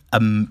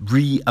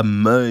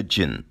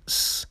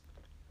re-emergence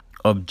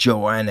of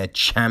Joanna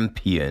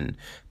Champion,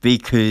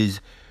 because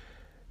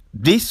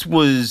this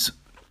was,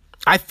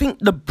 I think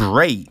the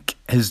break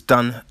has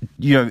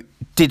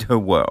did her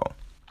well.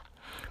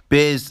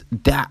 Because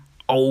that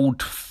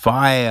old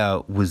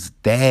fire was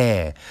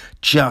there.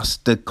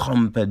 Just the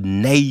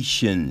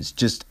combinations,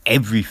 just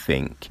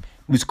everything. It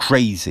was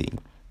crazy.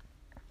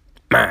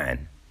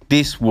 Man,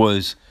 this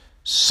was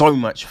so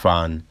much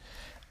fun.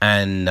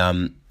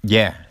 And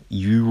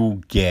you will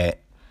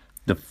get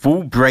the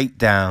full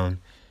breakdown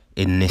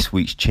in this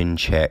week's Chin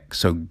Check.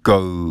 So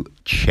go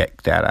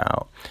check that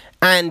out.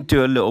 And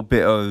do a little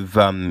bit of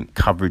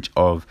coverage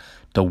of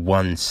the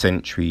 1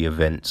 Century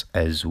events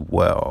as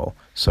well.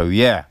 So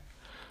yeah.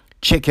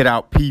 Check it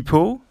out,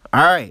 people.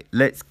 All right,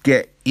 let's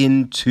get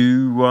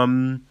into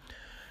some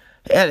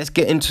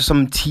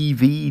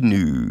TV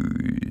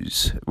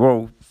news.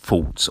 Well,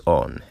 thoughts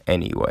on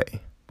anyway.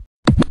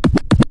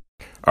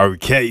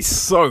 Okay,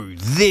 so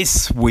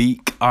this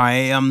week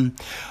I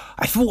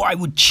thought I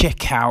would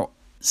check out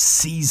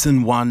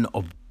season 1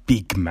 of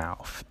Big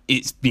Mouth.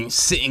 It's been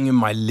sitting in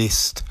my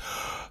list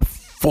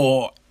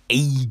for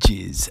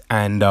ages,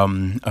 and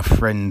a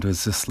friend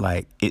was just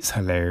like, it's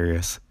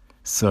hilarious.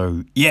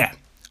 So yeah,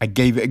 I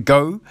gave it a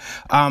go.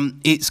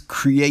 It's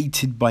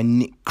created by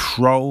Nick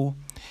Kroll,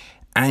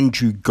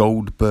 Andrew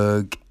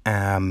Goldberg,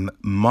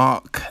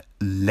 Mark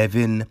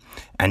Levin,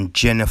 and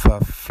Jennifer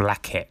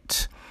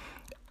Flackett.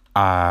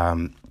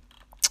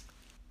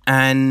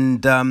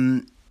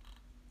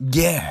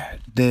 Yeah,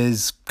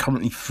 there's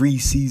currently 3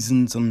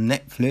 seasons on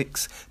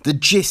Netflix. The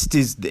gist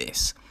is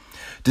this.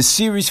 The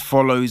series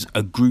follows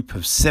a group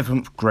of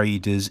 7th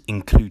graders,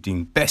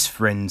 including best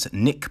friends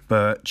Nick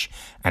Birch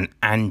and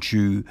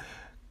Andrew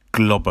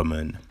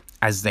Globerman,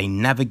 as they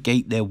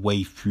navigate their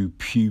way through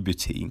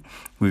puberty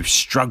with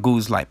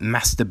struggles like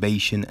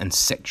masturbation and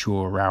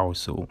sexual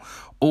arousal,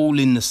 all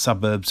in the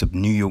suburbs of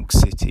New York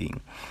City.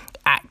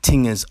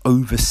 Acting as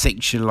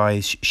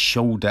over-sexualized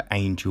shoulder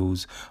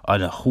angels are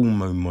the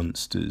hormone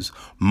monsters.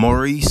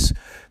 Maurice,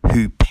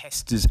 who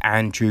pesters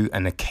Andrew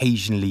and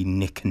occasionally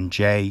Nick and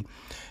Jay,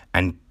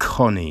 and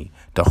Connie,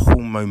 the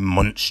hormone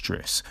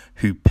monstrous,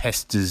 who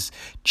pesters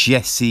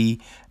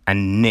Jesse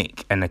and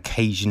Nick and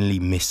occasionally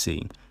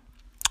Missy.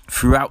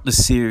 Throughout the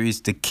series,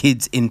 the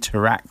kids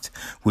interact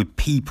with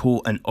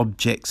people and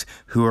objects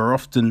who are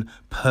often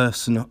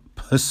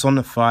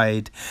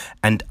personified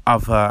and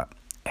offer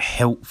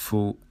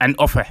helpful,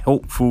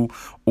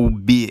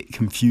 albeit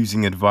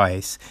confusing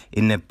advice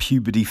in their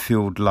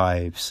puberty-filled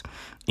lives,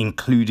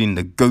 including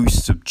the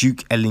ghosts of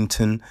Duke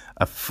Ellington,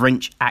 a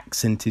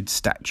French-accented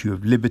Statue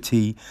of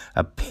Liberty,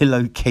 a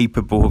pillow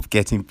capable of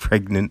getting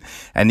pregnant,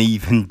 and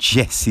even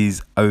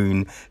Jesse's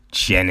own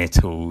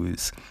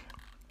genitals.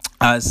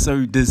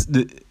 So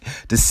the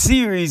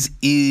series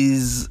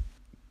is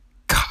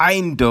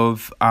kind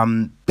of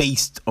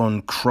based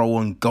on Kroll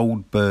and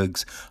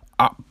Goldberg's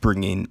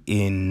upbringing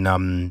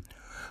in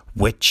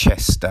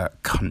Westchester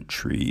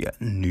Country,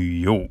 New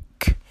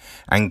York,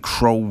 and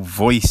Kroll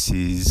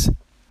voices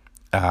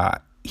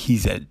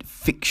he's a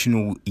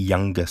fictional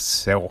younger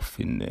self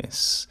in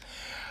this.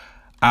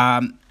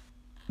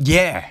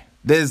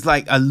 There's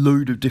like a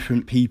load of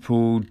different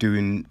people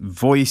doing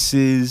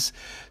voices,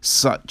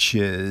 such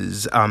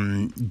as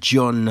John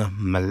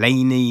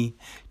Mulaney,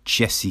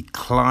 Jesse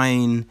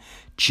Klein,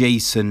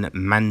 Jason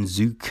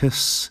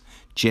Mantzoukas,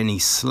 Jenny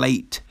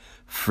Slate,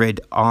 Fred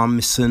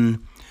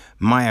Armisen,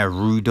 Maya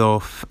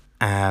Rudolph,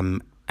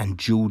 and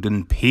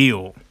Jordan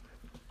Peele.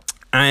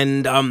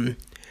 And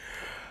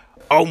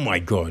oh my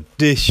god,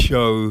 this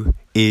show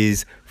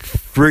is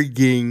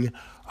frigging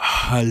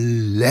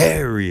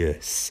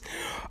hilarious.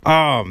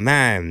 Oh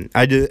man,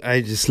 I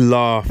just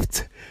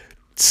laughed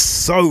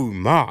so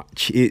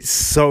much. It's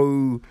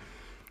so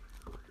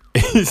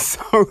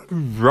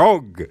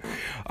wrong.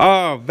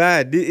 Oh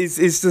man,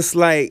 it's just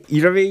like,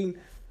 you know what I mean?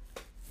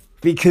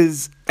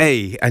 Because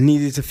I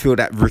needed to fill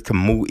that Rick and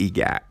Morty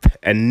gap,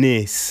 and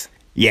this,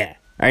 I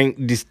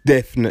think this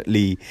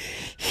definitely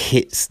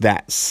hits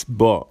that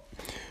spot.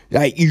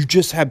 Like, you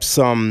just have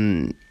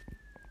some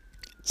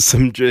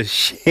just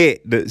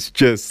shit that's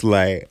just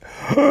like,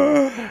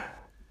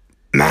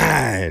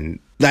 man,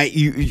 like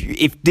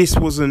if this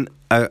wasn't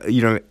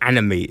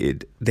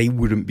animated, they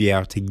wouldn't be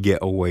able to get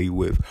away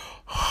with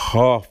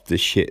half the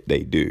shit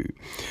they do,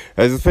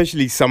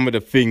 especially some of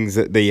the things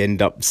that they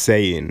end up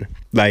saying,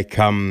 like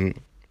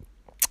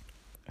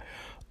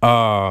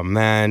oh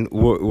man,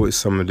 what was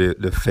some of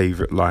the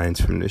favorite lines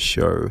from the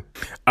show?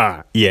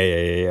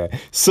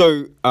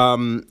 So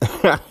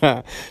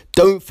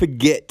don't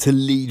forget to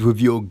lead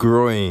with your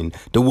groin,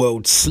 the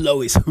world's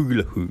slowest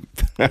hula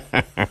hoop.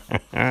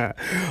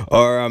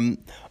 Or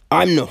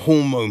I'm the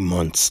hormone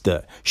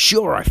monster.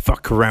 Sure, I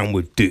fuck around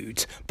with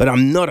dudes, but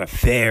I'm not a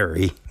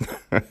fairy.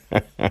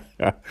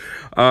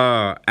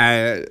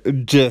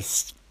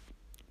 Just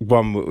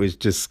one that was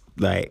just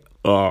like,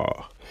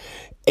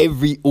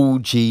 every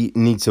orgy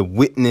needs a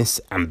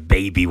witness and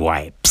baby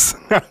wipes.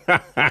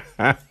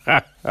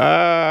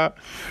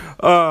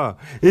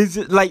 Is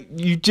it like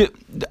you just?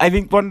 I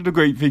think one of the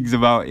great things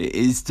about it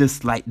is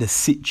just like the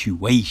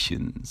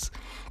situations.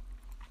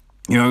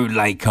 You know,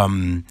 like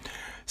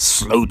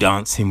slow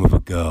dancing with a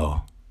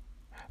girl,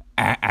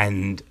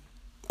 and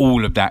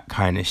all of that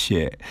kind of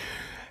shit,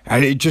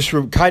 and it just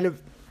kind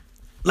of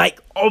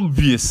like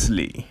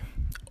obviously,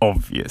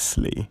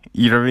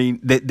 you know what I mean?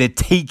 They're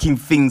taking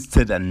things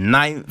to the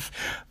 9th,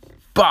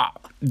 but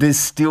there's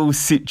still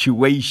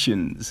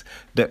situations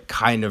that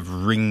kind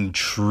of ring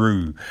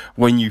true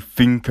when you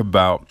think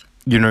about,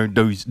 you know,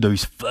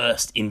 those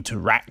first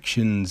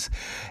interactions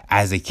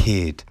as a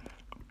kid.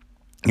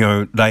 You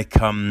know, like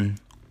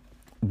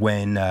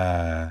when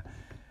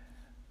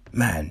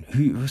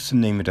what's the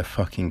name of the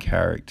fucking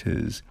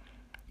characters?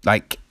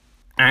 Like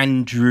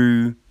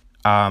Andrew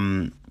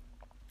and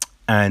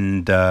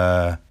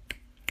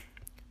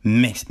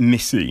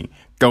Missy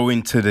go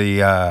into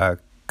the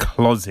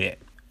closet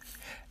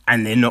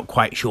and they're not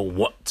quite sure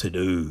what to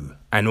do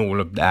and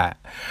all of that.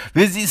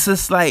 Because it's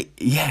just like,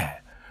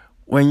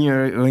 when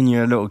you're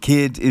a little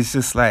kid, it's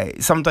just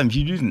like sometimes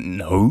you didn't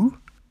know.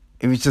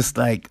 It was just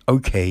like,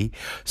 okay,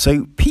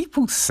 so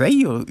people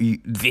say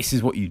this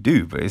is what you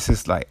do, but it's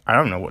just like, I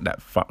don't know what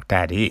that fuck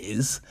that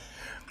is.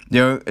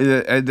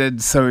 And then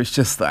so it's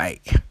just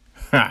like,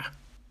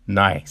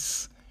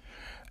 nice.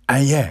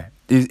 And yeah,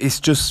 it's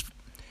just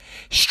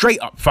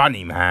straight up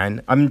funny,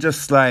 man. I'm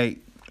just like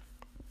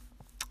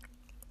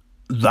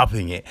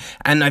loving it.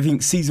 And I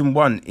think season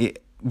 1,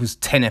 it was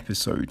 10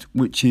 episodes,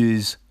 which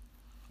is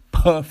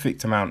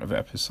perfect amount of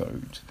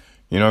episodes.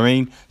 You know what I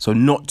mean? So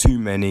not too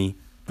many,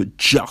 but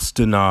just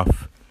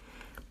enough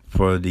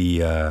for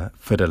the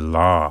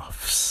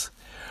laughs.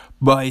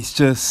 But it's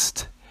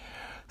just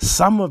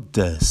some of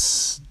the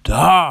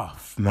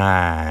stuff,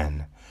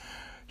 man.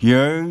 You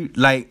know,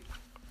 like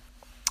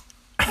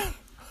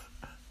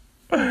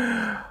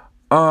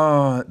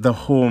the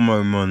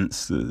hormone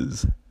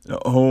monsters. The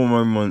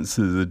hormone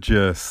monsters are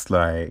just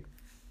like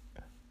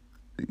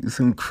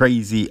some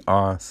crazy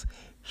ass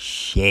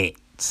shit.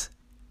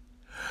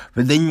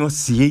 But then you're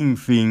seeing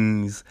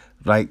things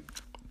like,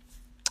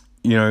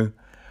 you know,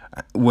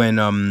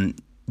 when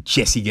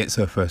Jessie gets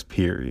her first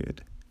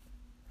period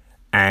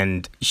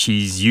and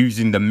she's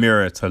using the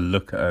mirror to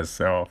look at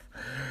herself,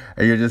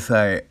 and you're just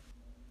like,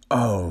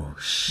 oh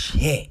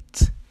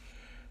shit,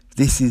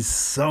 this is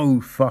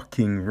so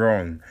fucking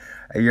wrong.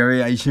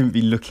 I shouldn't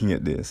be looking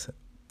at this,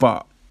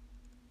 but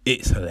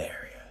it's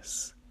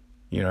hilarious.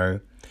 You know,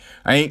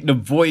 I think the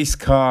voice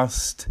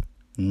cast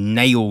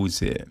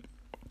nails it.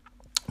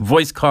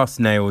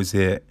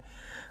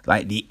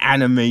 Like, the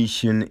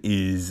animation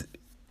is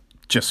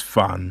just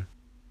fun.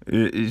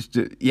 It's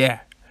just,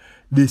 yeah,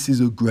 this is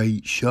a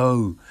great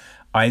show.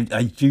 I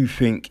do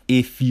think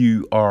if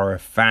you are a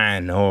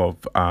fan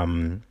of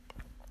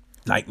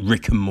like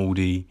Rick and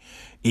Morty,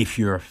 if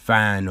you're a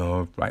fan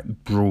of like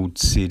Broad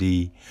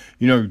City,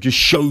 you know, just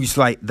shows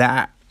like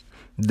that,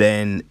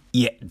 then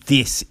yeah,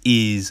 this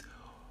is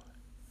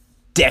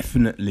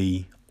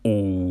definitely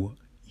all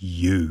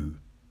you.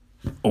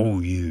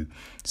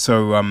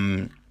 So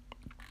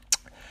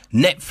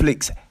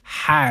Netflix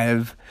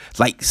have,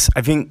 like,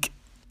 I think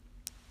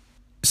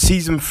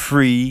season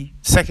 3,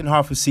 second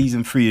half of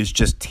season 3 is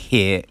just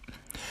hit,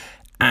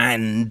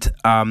 and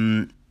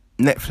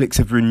Netflix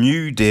have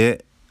renewed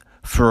it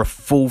for a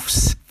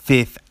 4th,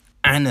 5th,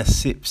 and a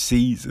 6th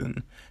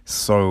season.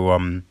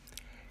 So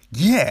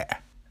yeah,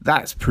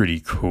 that's pretty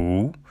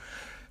cool.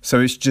 So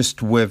it's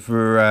just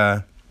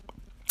whether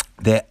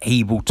they're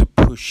able to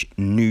push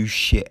new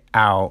shit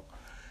out,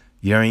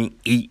 you know,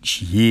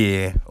 each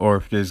year, or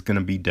if there's going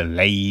to be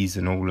delays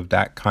and all of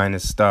that kind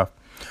of stuff.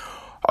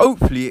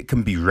 Hopefully it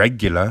can be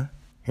regular,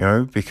 you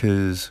know,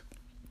 because,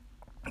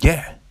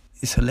 yeah,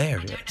 it's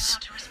hilarious.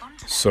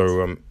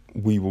 So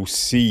we will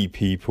see,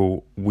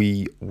 people.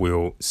 We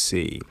will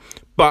see.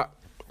 But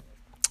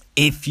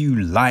if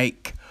you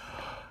like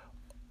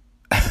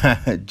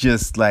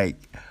just like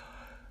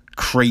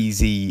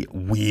crazy,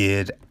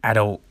 weird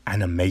adult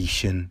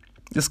animation,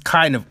 just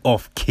kind of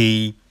off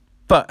key,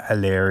 but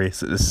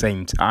hilarious at the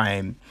same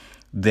time,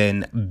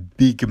 then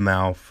Big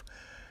Mouth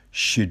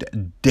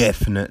should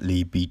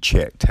definitely be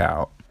checked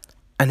out.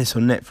 And it's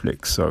on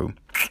Netflix, so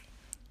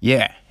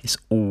yeah, it's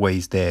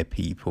always there,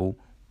 people.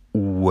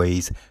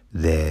 Always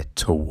there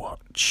to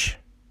watch.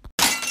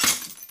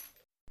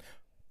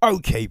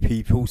 Okay,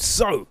 people,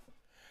 so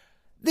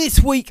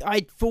this week I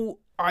thought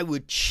I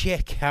would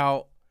check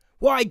out,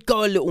 well, I'd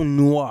go a little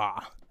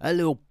noir, a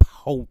little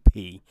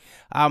pulpy,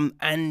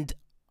 and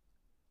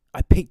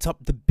I picked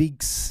up The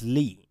Big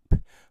Sleep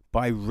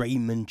by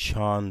Raymond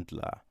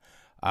Chandler.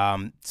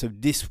 So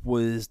this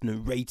was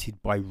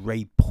narrated by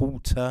Ray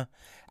Porter,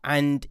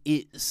 and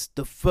it's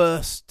the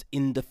first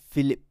in the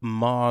Philip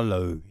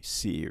Marlowe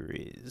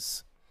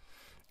series.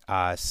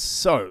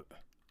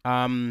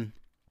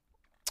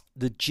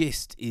 The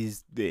gist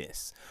is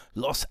this.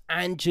 Los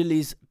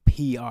Angeles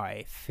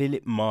PI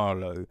Philip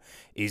Marlowe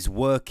is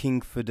working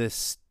for the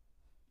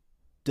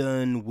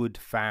Sternwood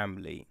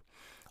family.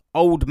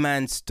 Old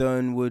man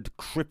Sternwood,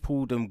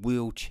 crippled and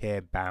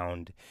wheelchair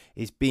bound,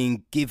 is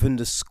being given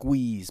the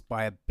squeeze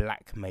by a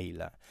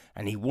blackmailer,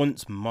 and he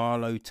wants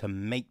Marlowe to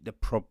make the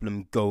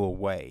problem go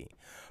away.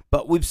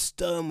 But with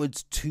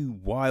Sternwood's 2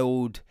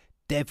 wild,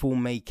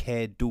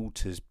 devil-may-care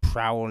daughters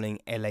prowling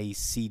LA's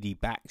seedy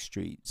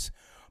backstreets,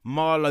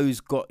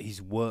 Marlowe's got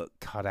his work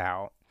cut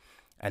out,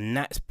 and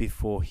that's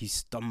before he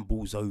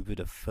stumbles over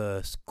the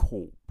first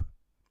corpse.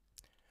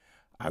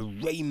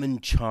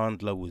 Raymond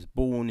Chandler was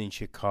born in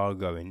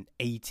Chicago in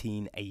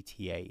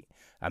 1888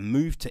 and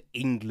moved to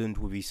England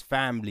with his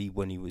family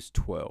when he was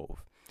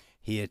 12.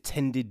 He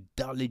attended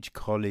Dulwich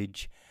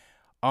College,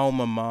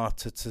 alma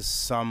mater to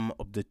some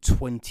of the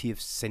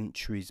 20th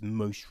century's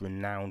most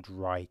renowned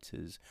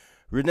writers.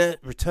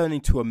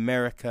 Returning to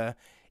America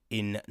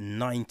in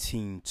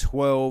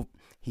 1912,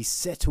 he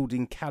settled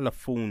in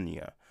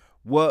California,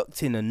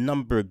 worked in a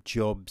number of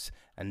jobs,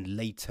 and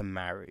later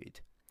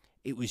married.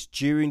 It was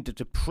during the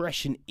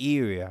Depression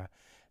era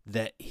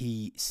that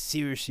he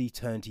seriously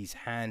turned his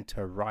hand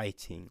to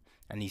writing,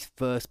 and his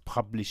first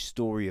published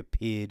story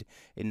appeared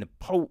in the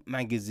pulp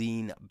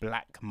magazine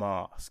Black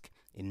Mask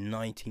in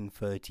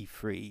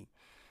 1933.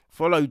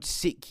 followed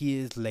 6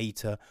 years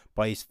later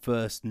by his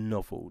first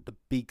novel, The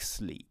Big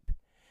Sleep.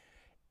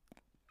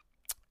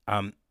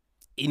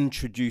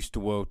 Introduced the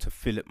world to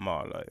Philip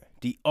Marlowe,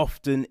 the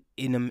often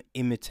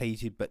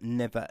imitated but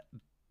never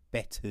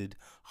bettered,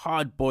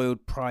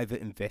 hard-boiled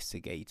private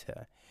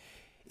investigator.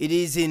 It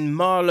is in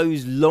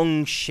Marlowe's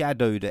long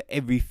shadow that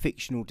every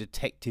fictional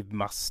detective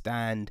must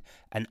stand,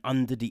 and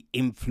under the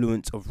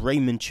influence of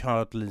Raymond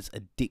Chandler's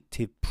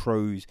addictive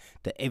prose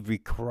that every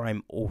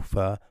crime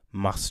author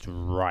must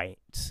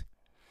write.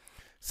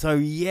 So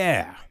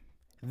yeah,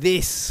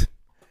 this,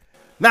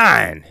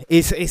 man,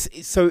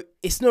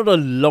 it's not a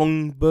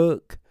long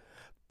book,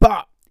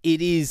 but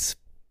it is,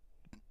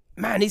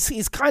 man,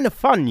 it's kind of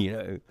fun, you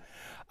know.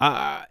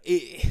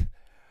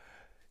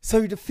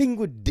 So the thing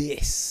with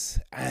this,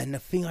 and the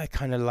thing I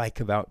kind of like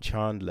about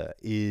Chandler,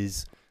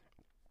 is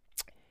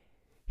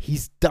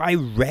he's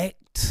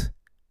direct.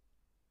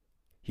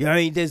 You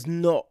know, there's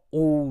not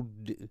all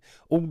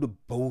the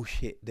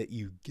bullshit that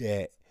you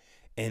get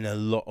in a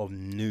lot of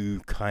new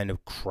kind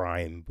of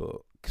crime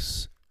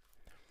books.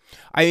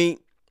 I mean,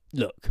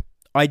 look,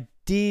 I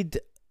did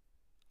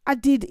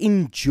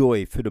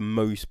enjoy, for the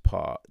most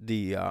part,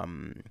 the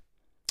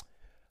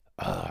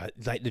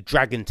like the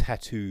Dragon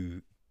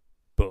Tattoo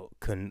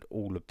book and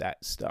all of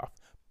that stuff.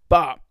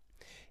 But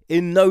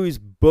in those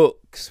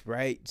books,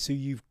 right, so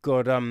you've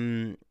got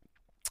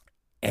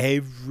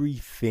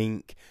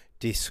everything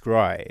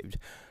described.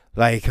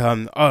 Like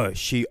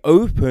she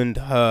opened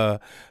her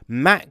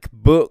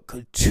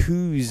MacBook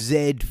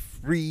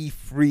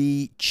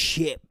 2Z33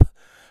 chip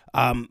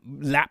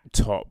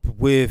laptop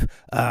with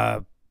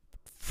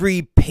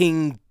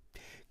 3-pin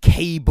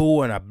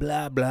cable and a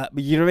blah blah,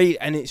 you know what I mean?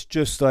 And it's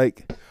just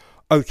like,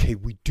 okay,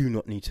 we do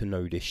not need to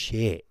know this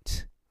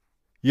shit.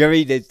 You know what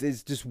I mean?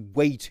 There's just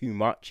way too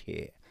much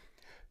here.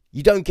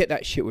 You don't get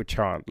that shit with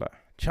Chandler.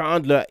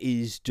 Chandler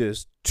is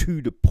just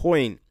to the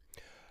point.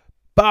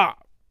 But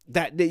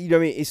that, you know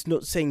what I mean? It's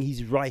not saying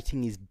his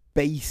writing is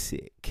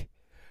basic.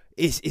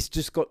 It's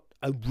just got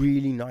a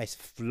really nice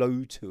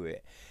flow to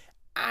it.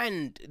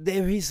 And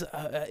there is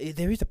a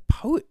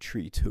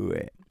poetry to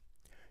it.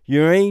 You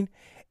know what I mean?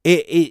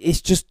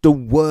 It's just the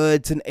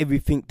words and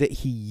everything that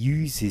he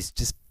uses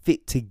just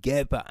fit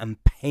together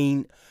and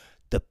paint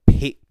the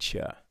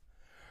picture.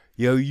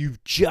 You know, you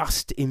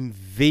just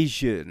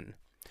envision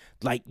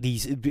like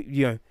these,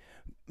 you know,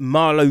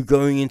 Marlowe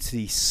going into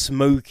these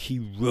smoky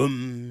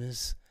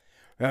rooms,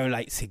 you know,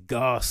 like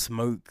cigar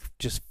smoke,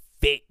 just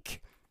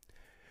thick.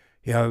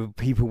 You know,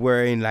 people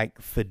wearing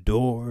like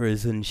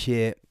fedoras and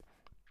shit,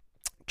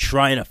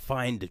 trying to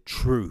find the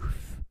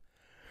truth.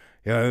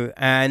 You know,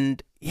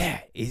 and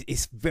yeah,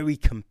 it's very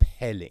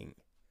compelling.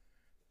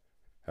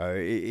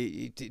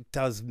 It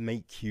does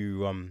make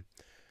you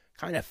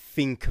kind of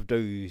think of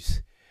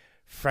those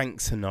Frank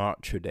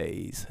Sinatra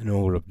days and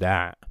all of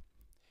that.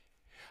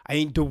 I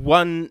mean, the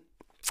one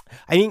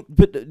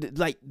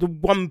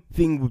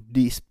thing with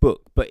this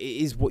book, but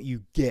it is what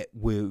you get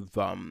with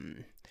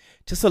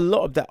just a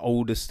lot of that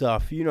older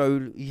stuff. You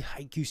know,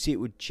 like you see it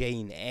with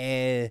Jane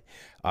Eyre,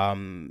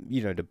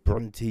 you know, the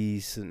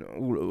Brontes and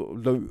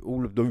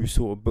all of those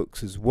sort of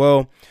books as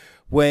well.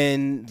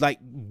 When like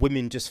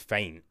women just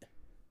faint.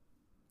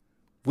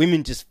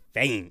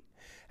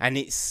 And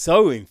it's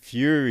so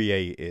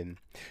infuriating.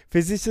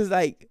 Because it's just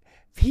like,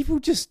 people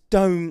just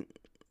don't...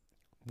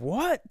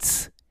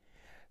 What?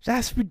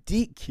 That's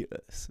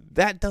ridiculous.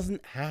 That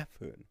doesn't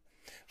happen.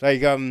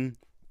 Like, there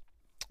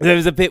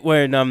was a bit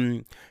where,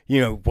 you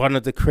know, one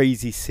of the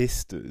crazy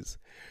sisters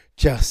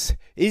just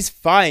is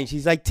fine.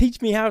 She's like,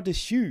 teach me how to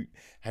shoot.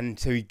 And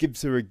so he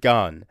gives her a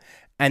gun.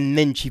 And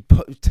then she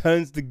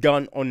turns the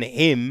gun on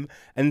him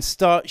and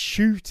starts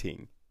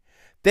shooting.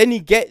 Then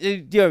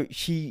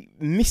she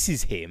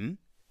misses him.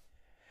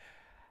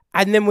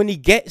 And then when he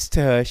gets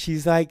to her,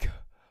 she's like,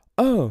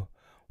 oh,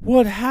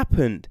 what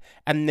happened?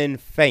 And then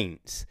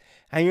faints.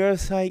 And you're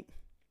just like,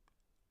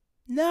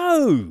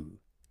 no,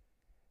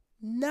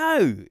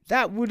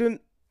 that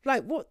wouldn't,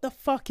 like, what the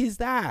fuck is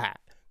that?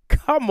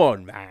 Come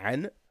on,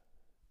 man.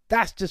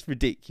 That's just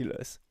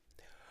ridiculous.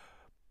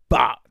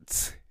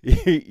 But,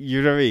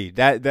 you know what I mean?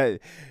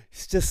 That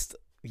it's just,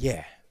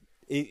 yeah.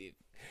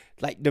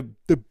 Like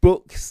the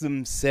books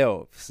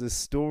themselves, the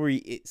story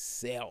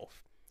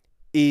itself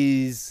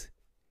is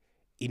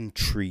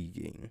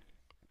intriguing.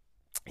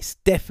 It's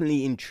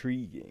definitely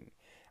intriguing.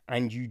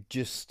 And you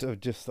just are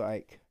just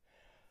like,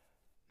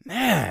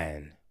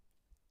 man,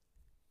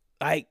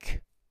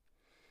 like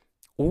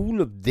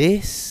all of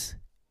this,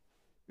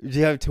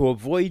 you have to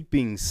avoid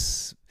being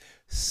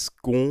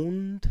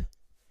scorned.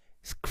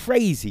 It's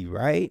crazy,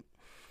 right?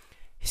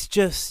 It's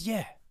just,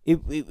 yeah,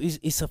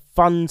 it's a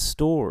fun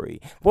story.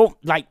 Well,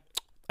 like,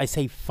 I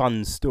say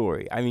fun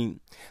story. I mean,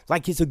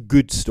 like, it's a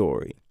good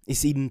story.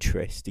 It's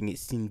interesting.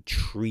 It's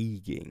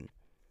intriguing.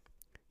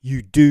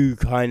 You do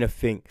kind of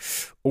think,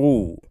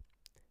 oh,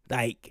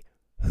 like,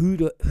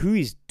 who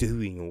is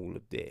doing all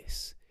of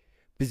this?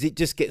 Because it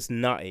just gets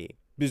nutty.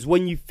 Because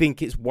when you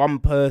think it's one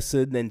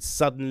person, then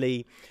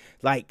suddenly,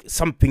 like,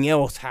 something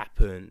else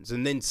happens,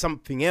 and then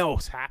something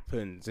else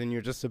happens, and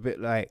you're just a bit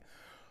like,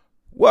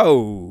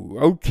 whoa,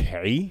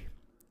 okay.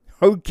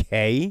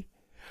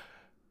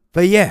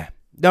 But yeah,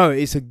 no,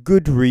 it's a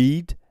good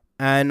read,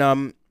 and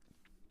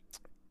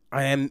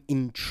I am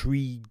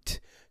intrigued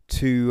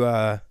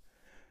to,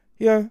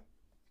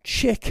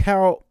 check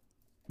out,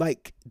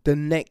 like, the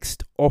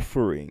next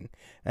offering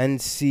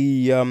and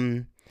see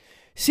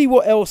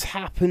what else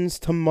happens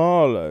to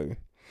Marlowe.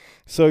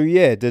 So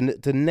yeah,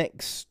 the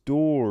next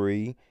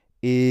story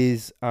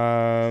is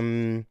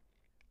Farewell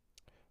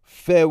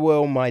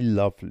My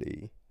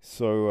Lovely.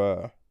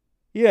 So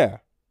yeah,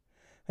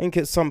 I think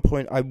at some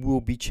point I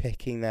will be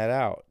checking that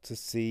out to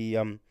see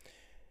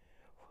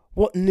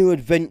what new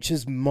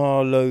adventures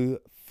Marlowe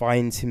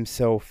finds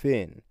himself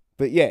in.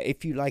 But yeah,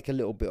 if you like a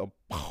little bit of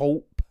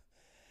pulp,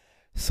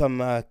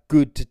 some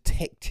good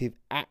detective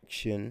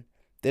action,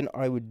 then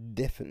I would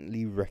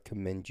definitely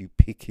recommend you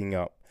picking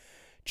up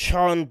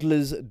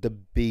Chandler's The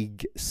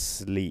Big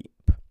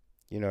Sleep.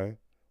 You know,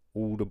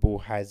 Audible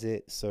has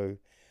it, so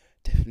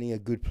definitely a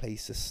good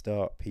place to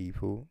start,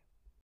 people.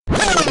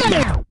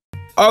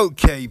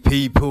 Okay,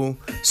 people,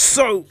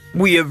 so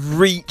we have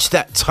reached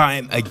that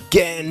time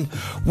again.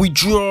 We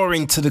draw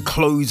into the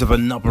close of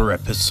another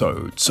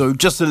episode, so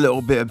just a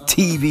little bit of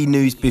TV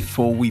news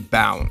before we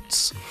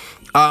bounce.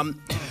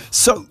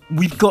 So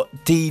we've got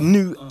the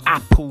new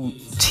Apple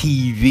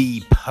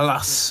TV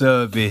Plus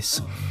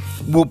service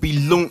will be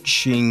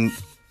launching,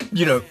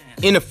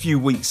 in a few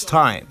weeks'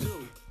 time.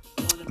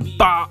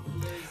 But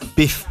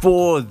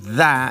before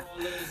that,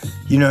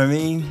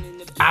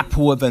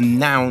 Apple have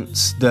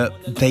announced that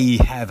they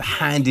have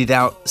handed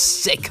out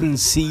second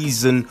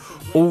season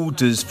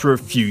orders for a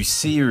few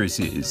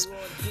series.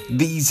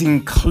 These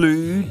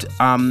include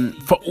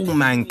For All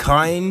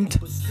Mankind,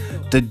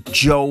 the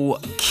Joel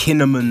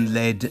Kinnaman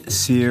led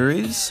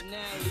series.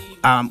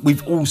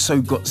 We've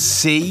also got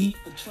C,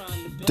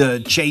 the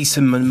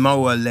Jason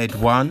Momoa led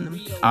one.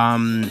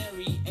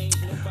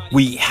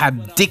 We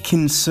have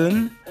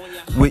Dickinson,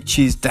 which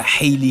is the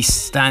Haley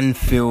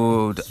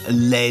Stanfield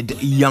led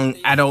young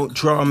adult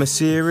drama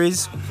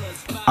series,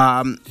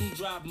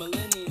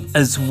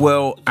 as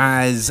well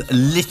as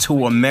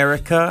Little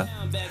America,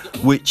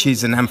 which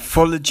is an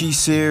anthology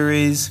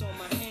series,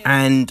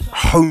 and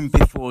Home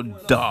Before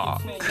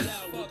Dark,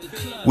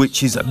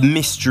 which is a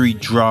mystery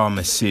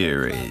drama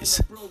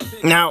series.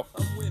 Now,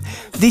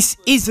 this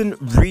isn't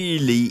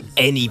really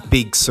any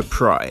big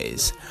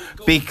surprise,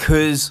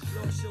 because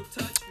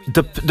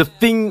the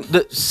thing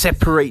that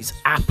separates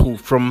Apple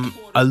from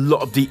a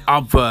lot of the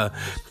other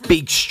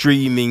big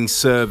streaming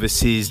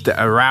services that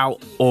are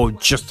out or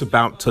just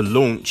about to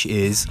launch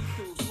is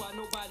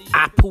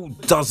Apple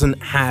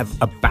doesn't have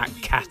a back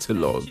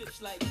catalogue.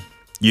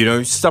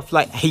 Stuff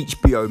like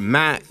HBO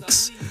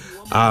Max,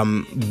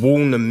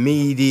 Warner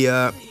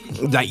Media,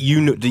 like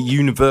the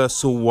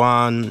Universal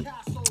one,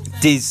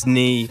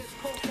 Disney,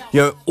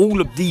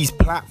 all of these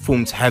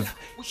platforms have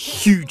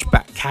huge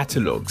back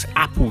catalogues.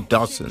 Apple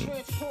doesn't.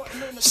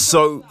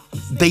 So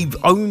they've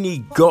only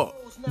got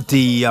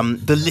the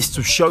list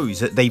of shows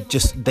that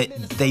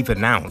they've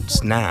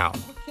announced now,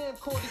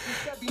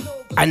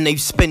 and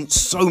they've spent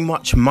so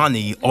much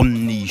money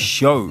on these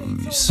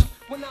shows.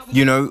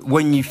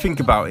 When you think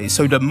about it,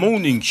 so the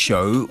morning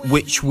show,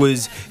 which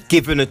was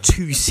given a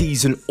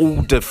 2-season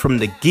order from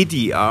the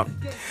Giddy Up,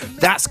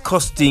 that's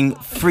costing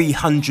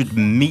 $300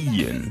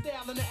 million.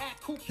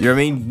 You know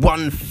what I mean?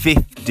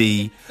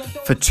 $150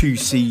 for 2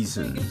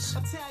 seasons,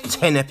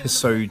 10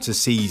 episodes a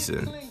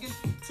season.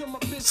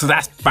 So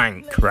that's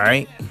bank,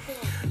 right?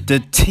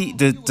 The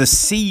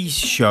C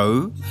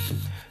show,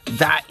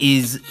 that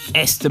is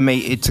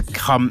estimated to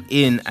come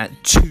in at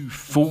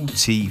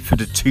 $240 for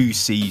the 2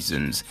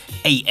 seasons,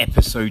 8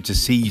 episodes a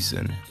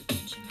season.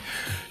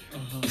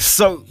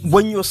 So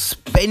when you're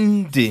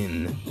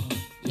spending,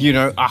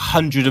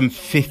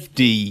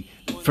 $150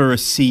 for a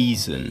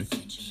season,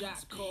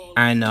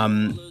 and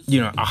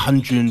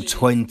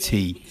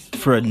 $120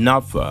 for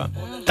another,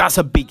 that's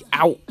a big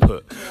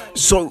output.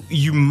 So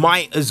you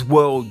might as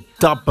well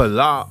double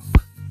up,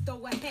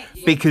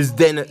 because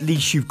then at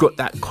least you've got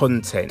that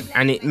content,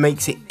 and it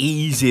makes it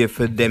easier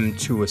for them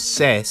to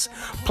assess.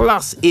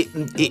 Plus it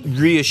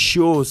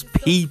reassures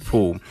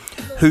people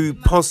who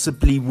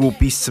possibly will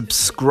be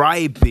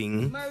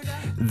subscribing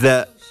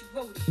that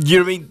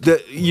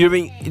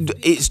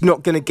it's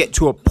not going to get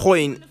to a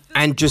point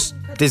and just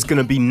there's going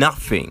to be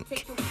nothing.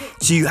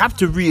 So you have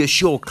to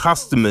reassure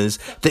customers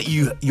that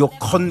your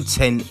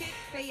content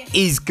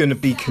is going to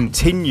be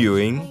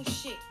continuing.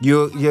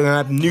 You're going to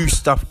have new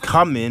stuff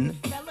coming.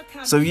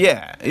 So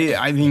yeah,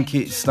 I think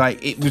it's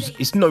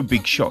no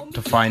big shock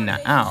to find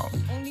that out.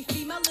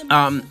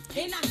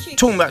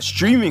 Talking about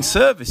streaming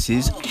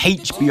services,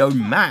 HBO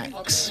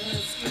Max.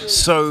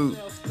 So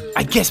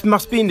I guess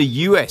must be in the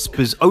US,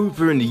 because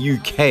over in the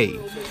UK,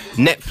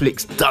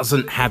 Netflix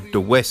doesn't have The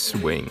West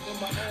Wing.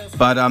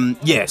 But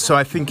so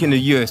I think in the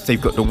US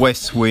they've got The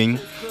West Wing,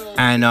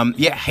 and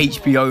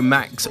HBO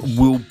Max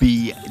will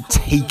be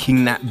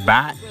taking that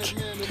back.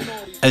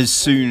 as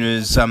soon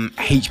as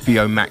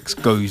HBO Max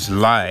goes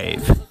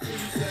live.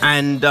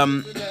 And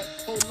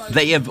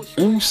they have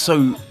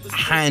also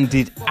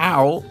handed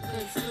out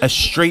a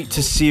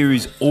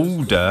straight-to-series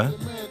order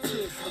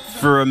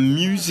for a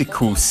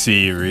musical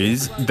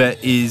series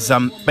that is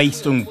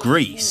based on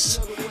Grease.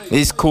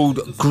 It's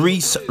called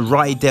Grease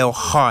Rydell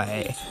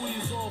High.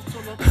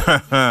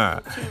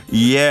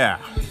 Yeah,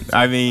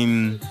 I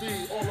mean,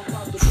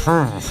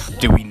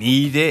 do we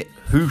need it?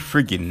 Who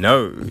friggin'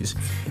 knows?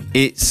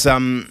 It's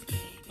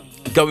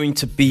going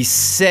to be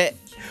set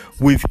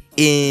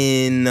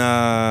within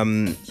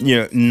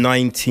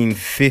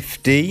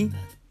 1950.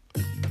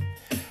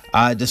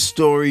 The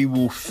story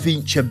will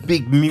feature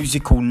big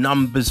musical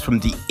numbers from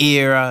the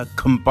era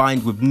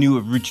combined with new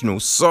original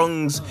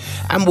songs,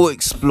 and will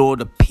explore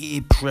the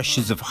peer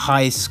pressures of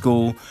high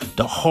school,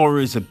 the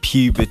horrors of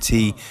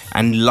puberty,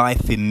 and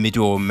life in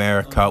middle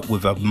America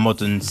with a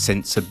modern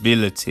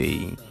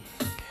sensibility.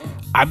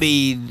 I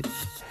mean,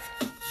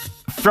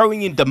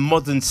 throwing in the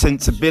modern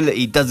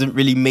sensibility doesn't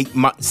really make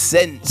much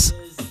sense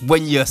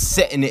when you're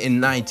setting it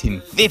in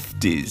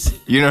 1950s.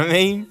 You know what I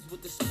mean?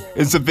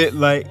 It's a bit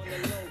like,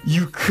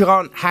 you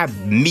can't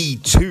have Me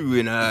Too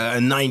in a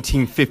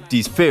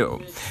 1950s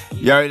film.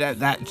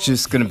 That's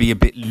just gonna be a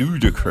bit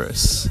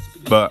ludicrous.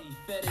 But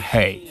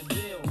hey,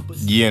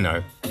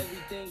 it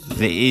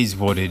is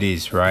what it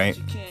is, right?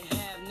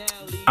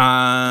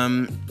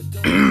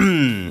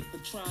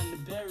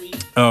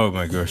 Oh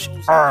my gosh.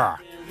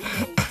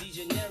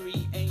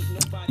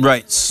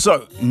 Right,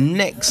 so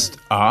next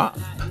up,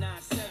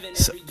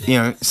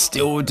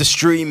 still with the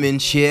streaming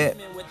shit.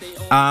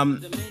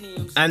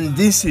 And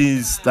this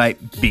is like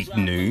big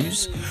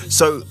news.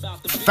 So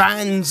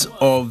fans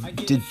of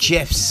the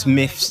Jeff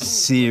Smith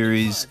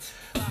series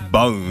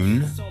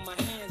Bone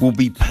will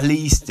be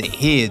pleased to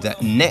hear that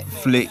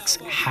Netflix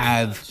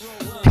have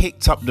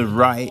picked up the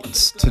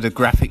rights to the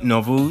graphic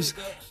novels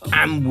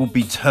and will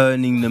be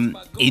turning them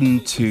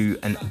into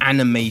an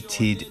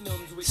animated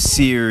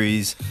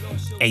series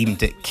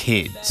aimed at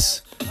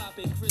kids.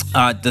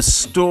 The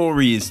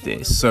story is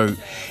this. So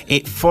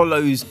it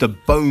follows the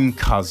Bone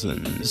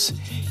cousins,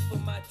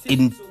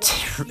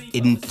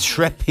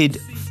 intrepid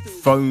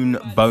phone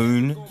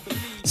Bone,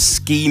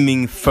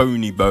 scheming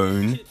phony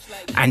Bone,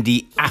 and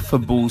the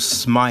affable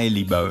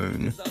smiley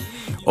Bone,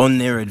 on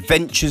their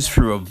adventures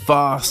through a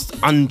vast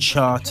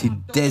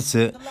uncharted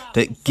desert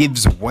that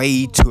gives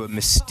way to a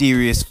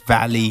mysterious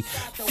valley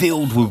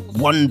filled with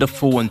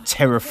wonderful and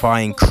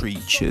terrifying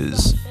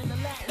creatures.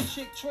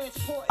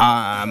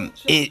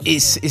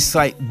 It's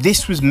like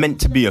this was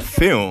meant to be a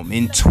film.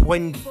 In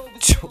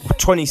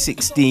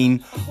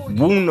 2016,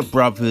 Warner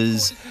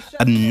Brothers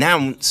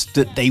announced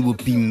that they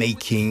would be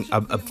making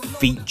a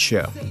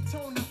feature,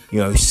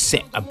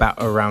 set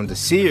around the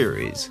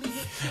series.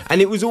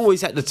 And it was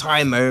always at the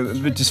time, I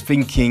remember just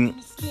thinking,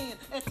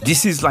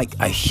 this is like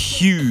a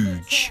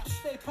huge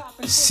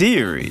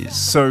series.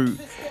 So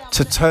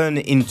to turn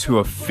it into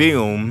a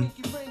film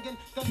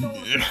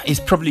is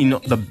probably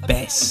not the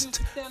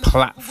best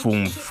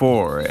platform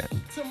for it.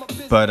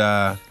 But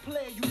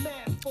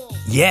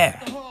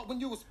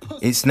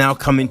it's now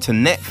coming to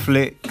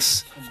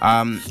Netflix.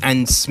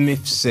 And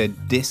Smith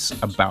said this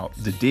about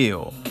the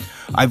deal: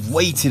 "I've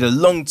waited a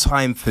long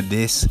time for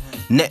this.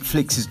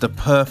 Netflix is the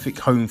perfect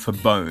home for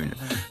Bone.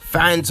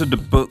 Fans of the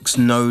books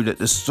know that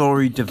the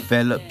story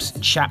develops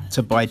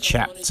chapter by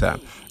chapter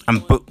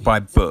and book by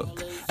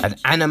book. An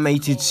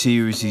animated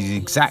series is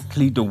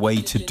exactly the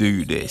way to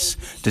do this.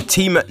 The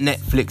team at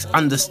Netflix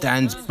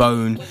understands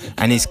Bone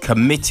and is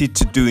committed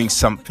to doing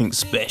something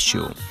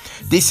special.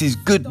 This is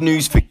good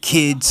news for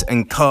kids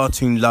and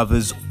cartoon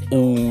lovers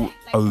all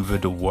over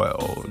the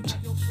world."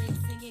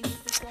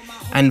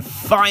 And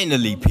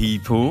finally,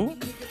 people,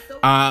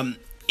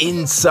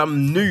 in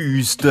some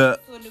news that,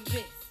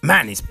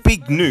 man, it's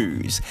big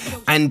news,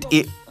 and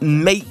it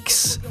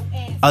makes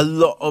a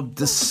lot of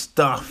the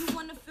stuff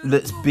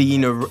that's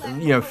been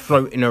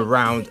floating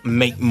around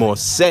make more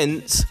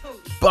sense.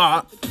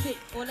 But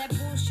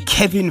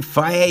Kevin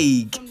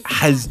Feige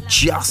has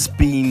just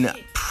been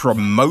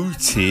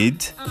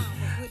promoted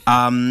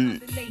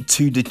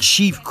to the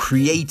Chief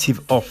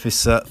Creative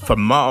Officer for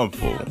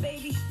Marvel.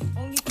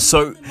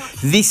 So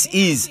this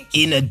is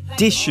in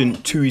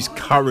addition to his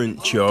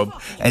current job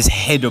as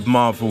head of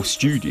Marvel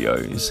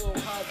Studios.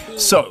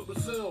 So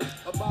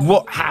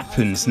what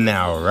happens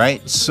now,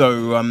 right?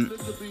 So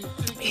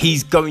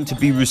he's going to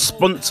be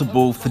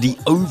responsible for the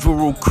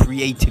overall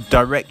creative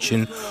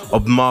direction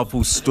of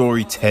Marvel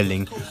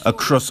storytelling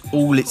across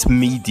all its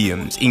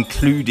mediums,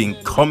 including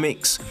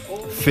comics,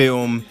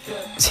 film,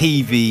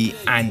 TV,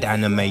 and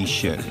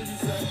animation.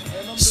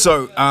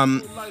 So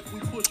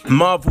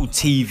Marvel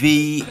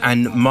TV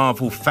and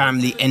Marvel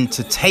Family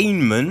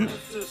Entertainment,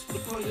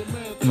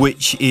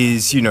 which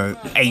is,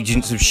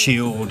 Agents of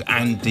S.H.I.E.L.D.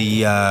 and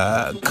the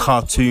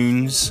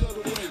cartoons,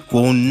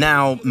 will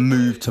now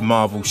move to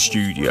Marvel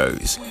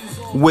Studios,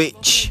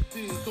 which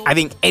I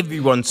think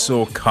everyone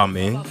saw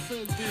coming,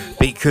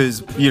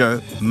 because,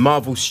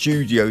 Marvel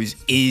Studios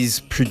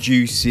is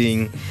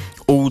producing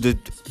all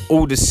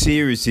all the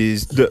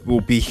series that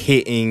will be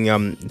hitting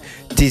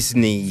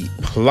Disney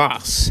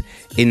Plus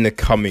in the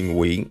coming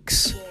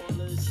weeks.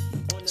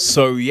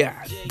 So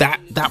yeah,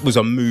 that was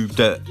a move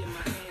that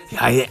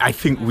I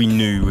think we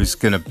knew was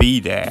going to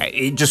be there.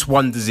 It just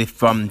wonders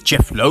if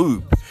Jeff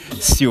Loeb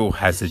still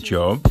has a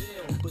job.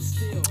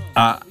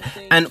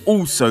 And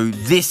also,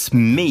 this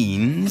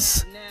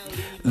means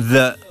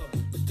that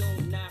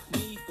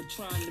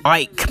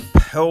Ike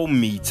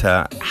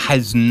Perlmutter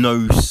has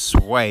no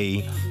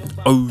sway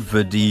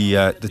over the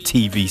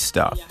TV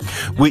stuff,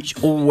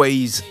 which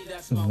always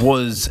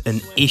was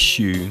an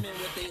issue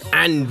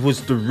and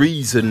was the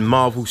reason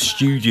Marvel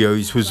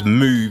Studios was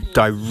moved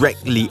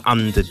directly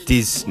under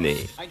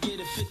Disney,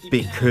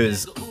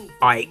 because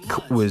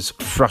Ike was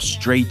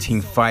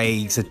frustrating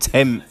Feige's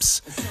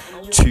attempts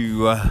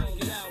to,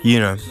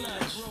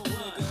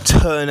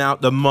 turn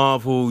out the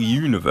Marvel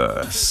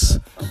universe.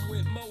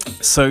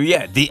 So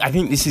yeah, I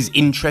think this is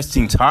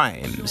interesting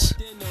times.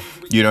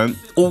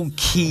 All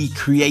key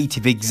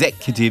creative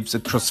executives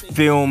across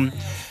film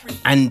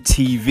and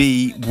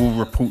TV will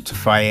report to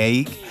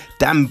Feige.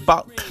 Dan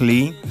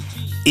Buckley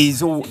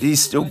is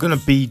still going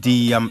to be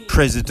the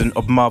president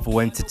of Marvel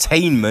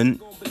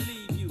Entertainment,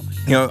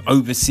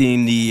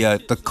 overseeing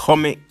the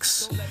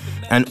comics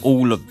and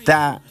all of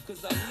that.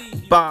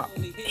 But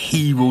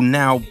he will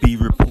now be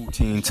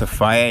reporting into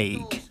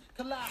Feige.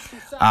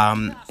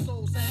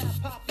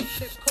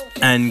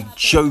 And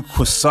Joe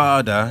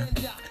Quesada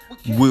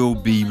will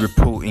be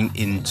reporting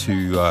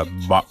into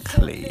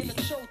Buckley.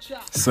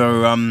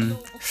 So,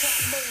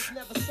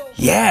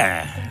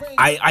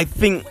 I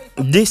think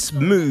this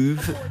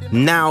move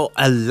now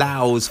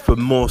allows for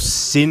more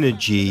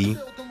synergy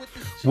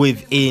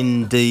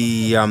within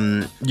the,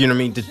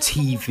 the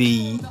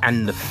TV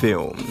and the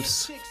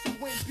films.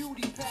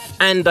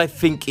 And I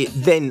think it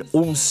then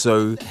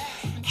also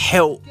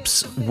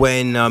helps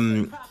when,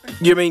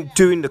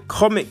 doing the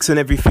comics and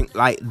everything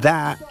like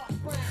that,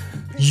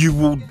 you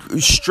will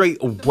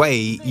straight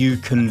away, you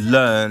can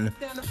learn,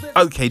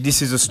 okay,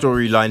 this is a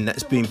storyline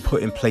that's being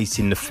put in place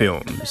in the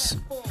films.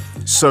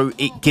 So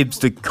it gives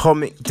the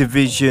comic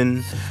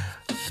division,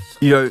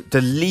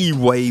 the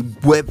leeway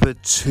whether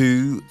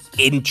to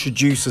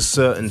introduce a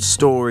certain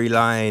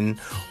storyline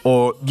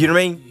or,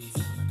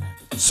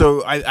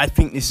 So I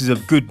think this is a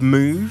good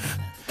move,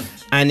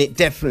 and it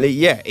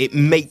definitely, it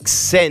makes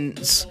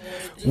sense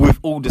with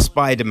all the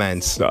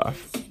Spider-Man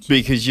stuff,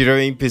 because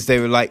because they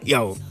were like,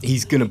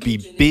 he's gonna be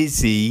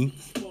busy,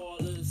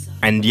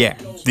 and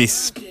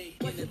this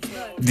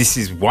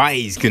is why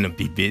he's gonna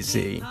be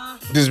busy.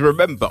 Because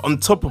remember, on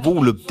top of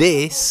all of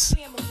this,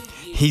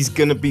 he's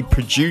gonna be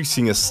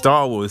producing a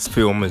Star Wars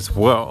film as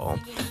well.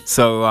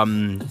 So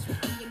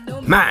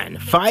man,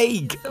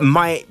 Feige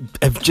might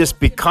have just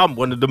become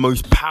one of the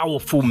most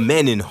powerful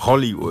men in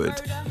Hollywood,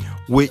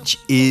 which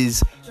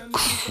is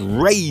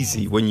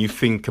crazy when you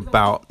think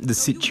about the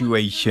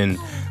situation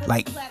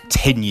like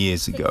 10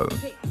 years ago.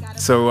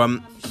 So,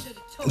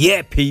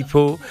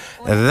 people,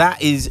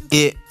 that is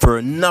it for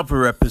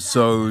another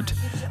episode.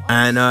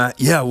 And,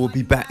 we'll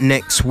be back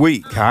next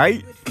week,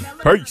 alright?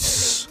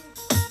 Peace.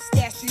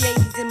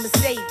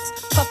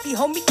 Puffy,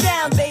 hold me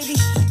down, baby.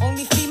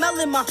 Only female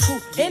in my crew,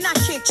 and I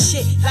kick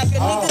shit like a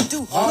nigga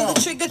do. Pull the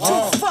trigger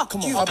too, fuck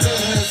you. Our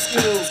business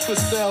skills,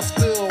 Cristal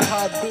still,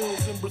 high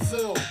bills in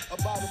Brazil.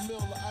 About $1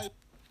 million.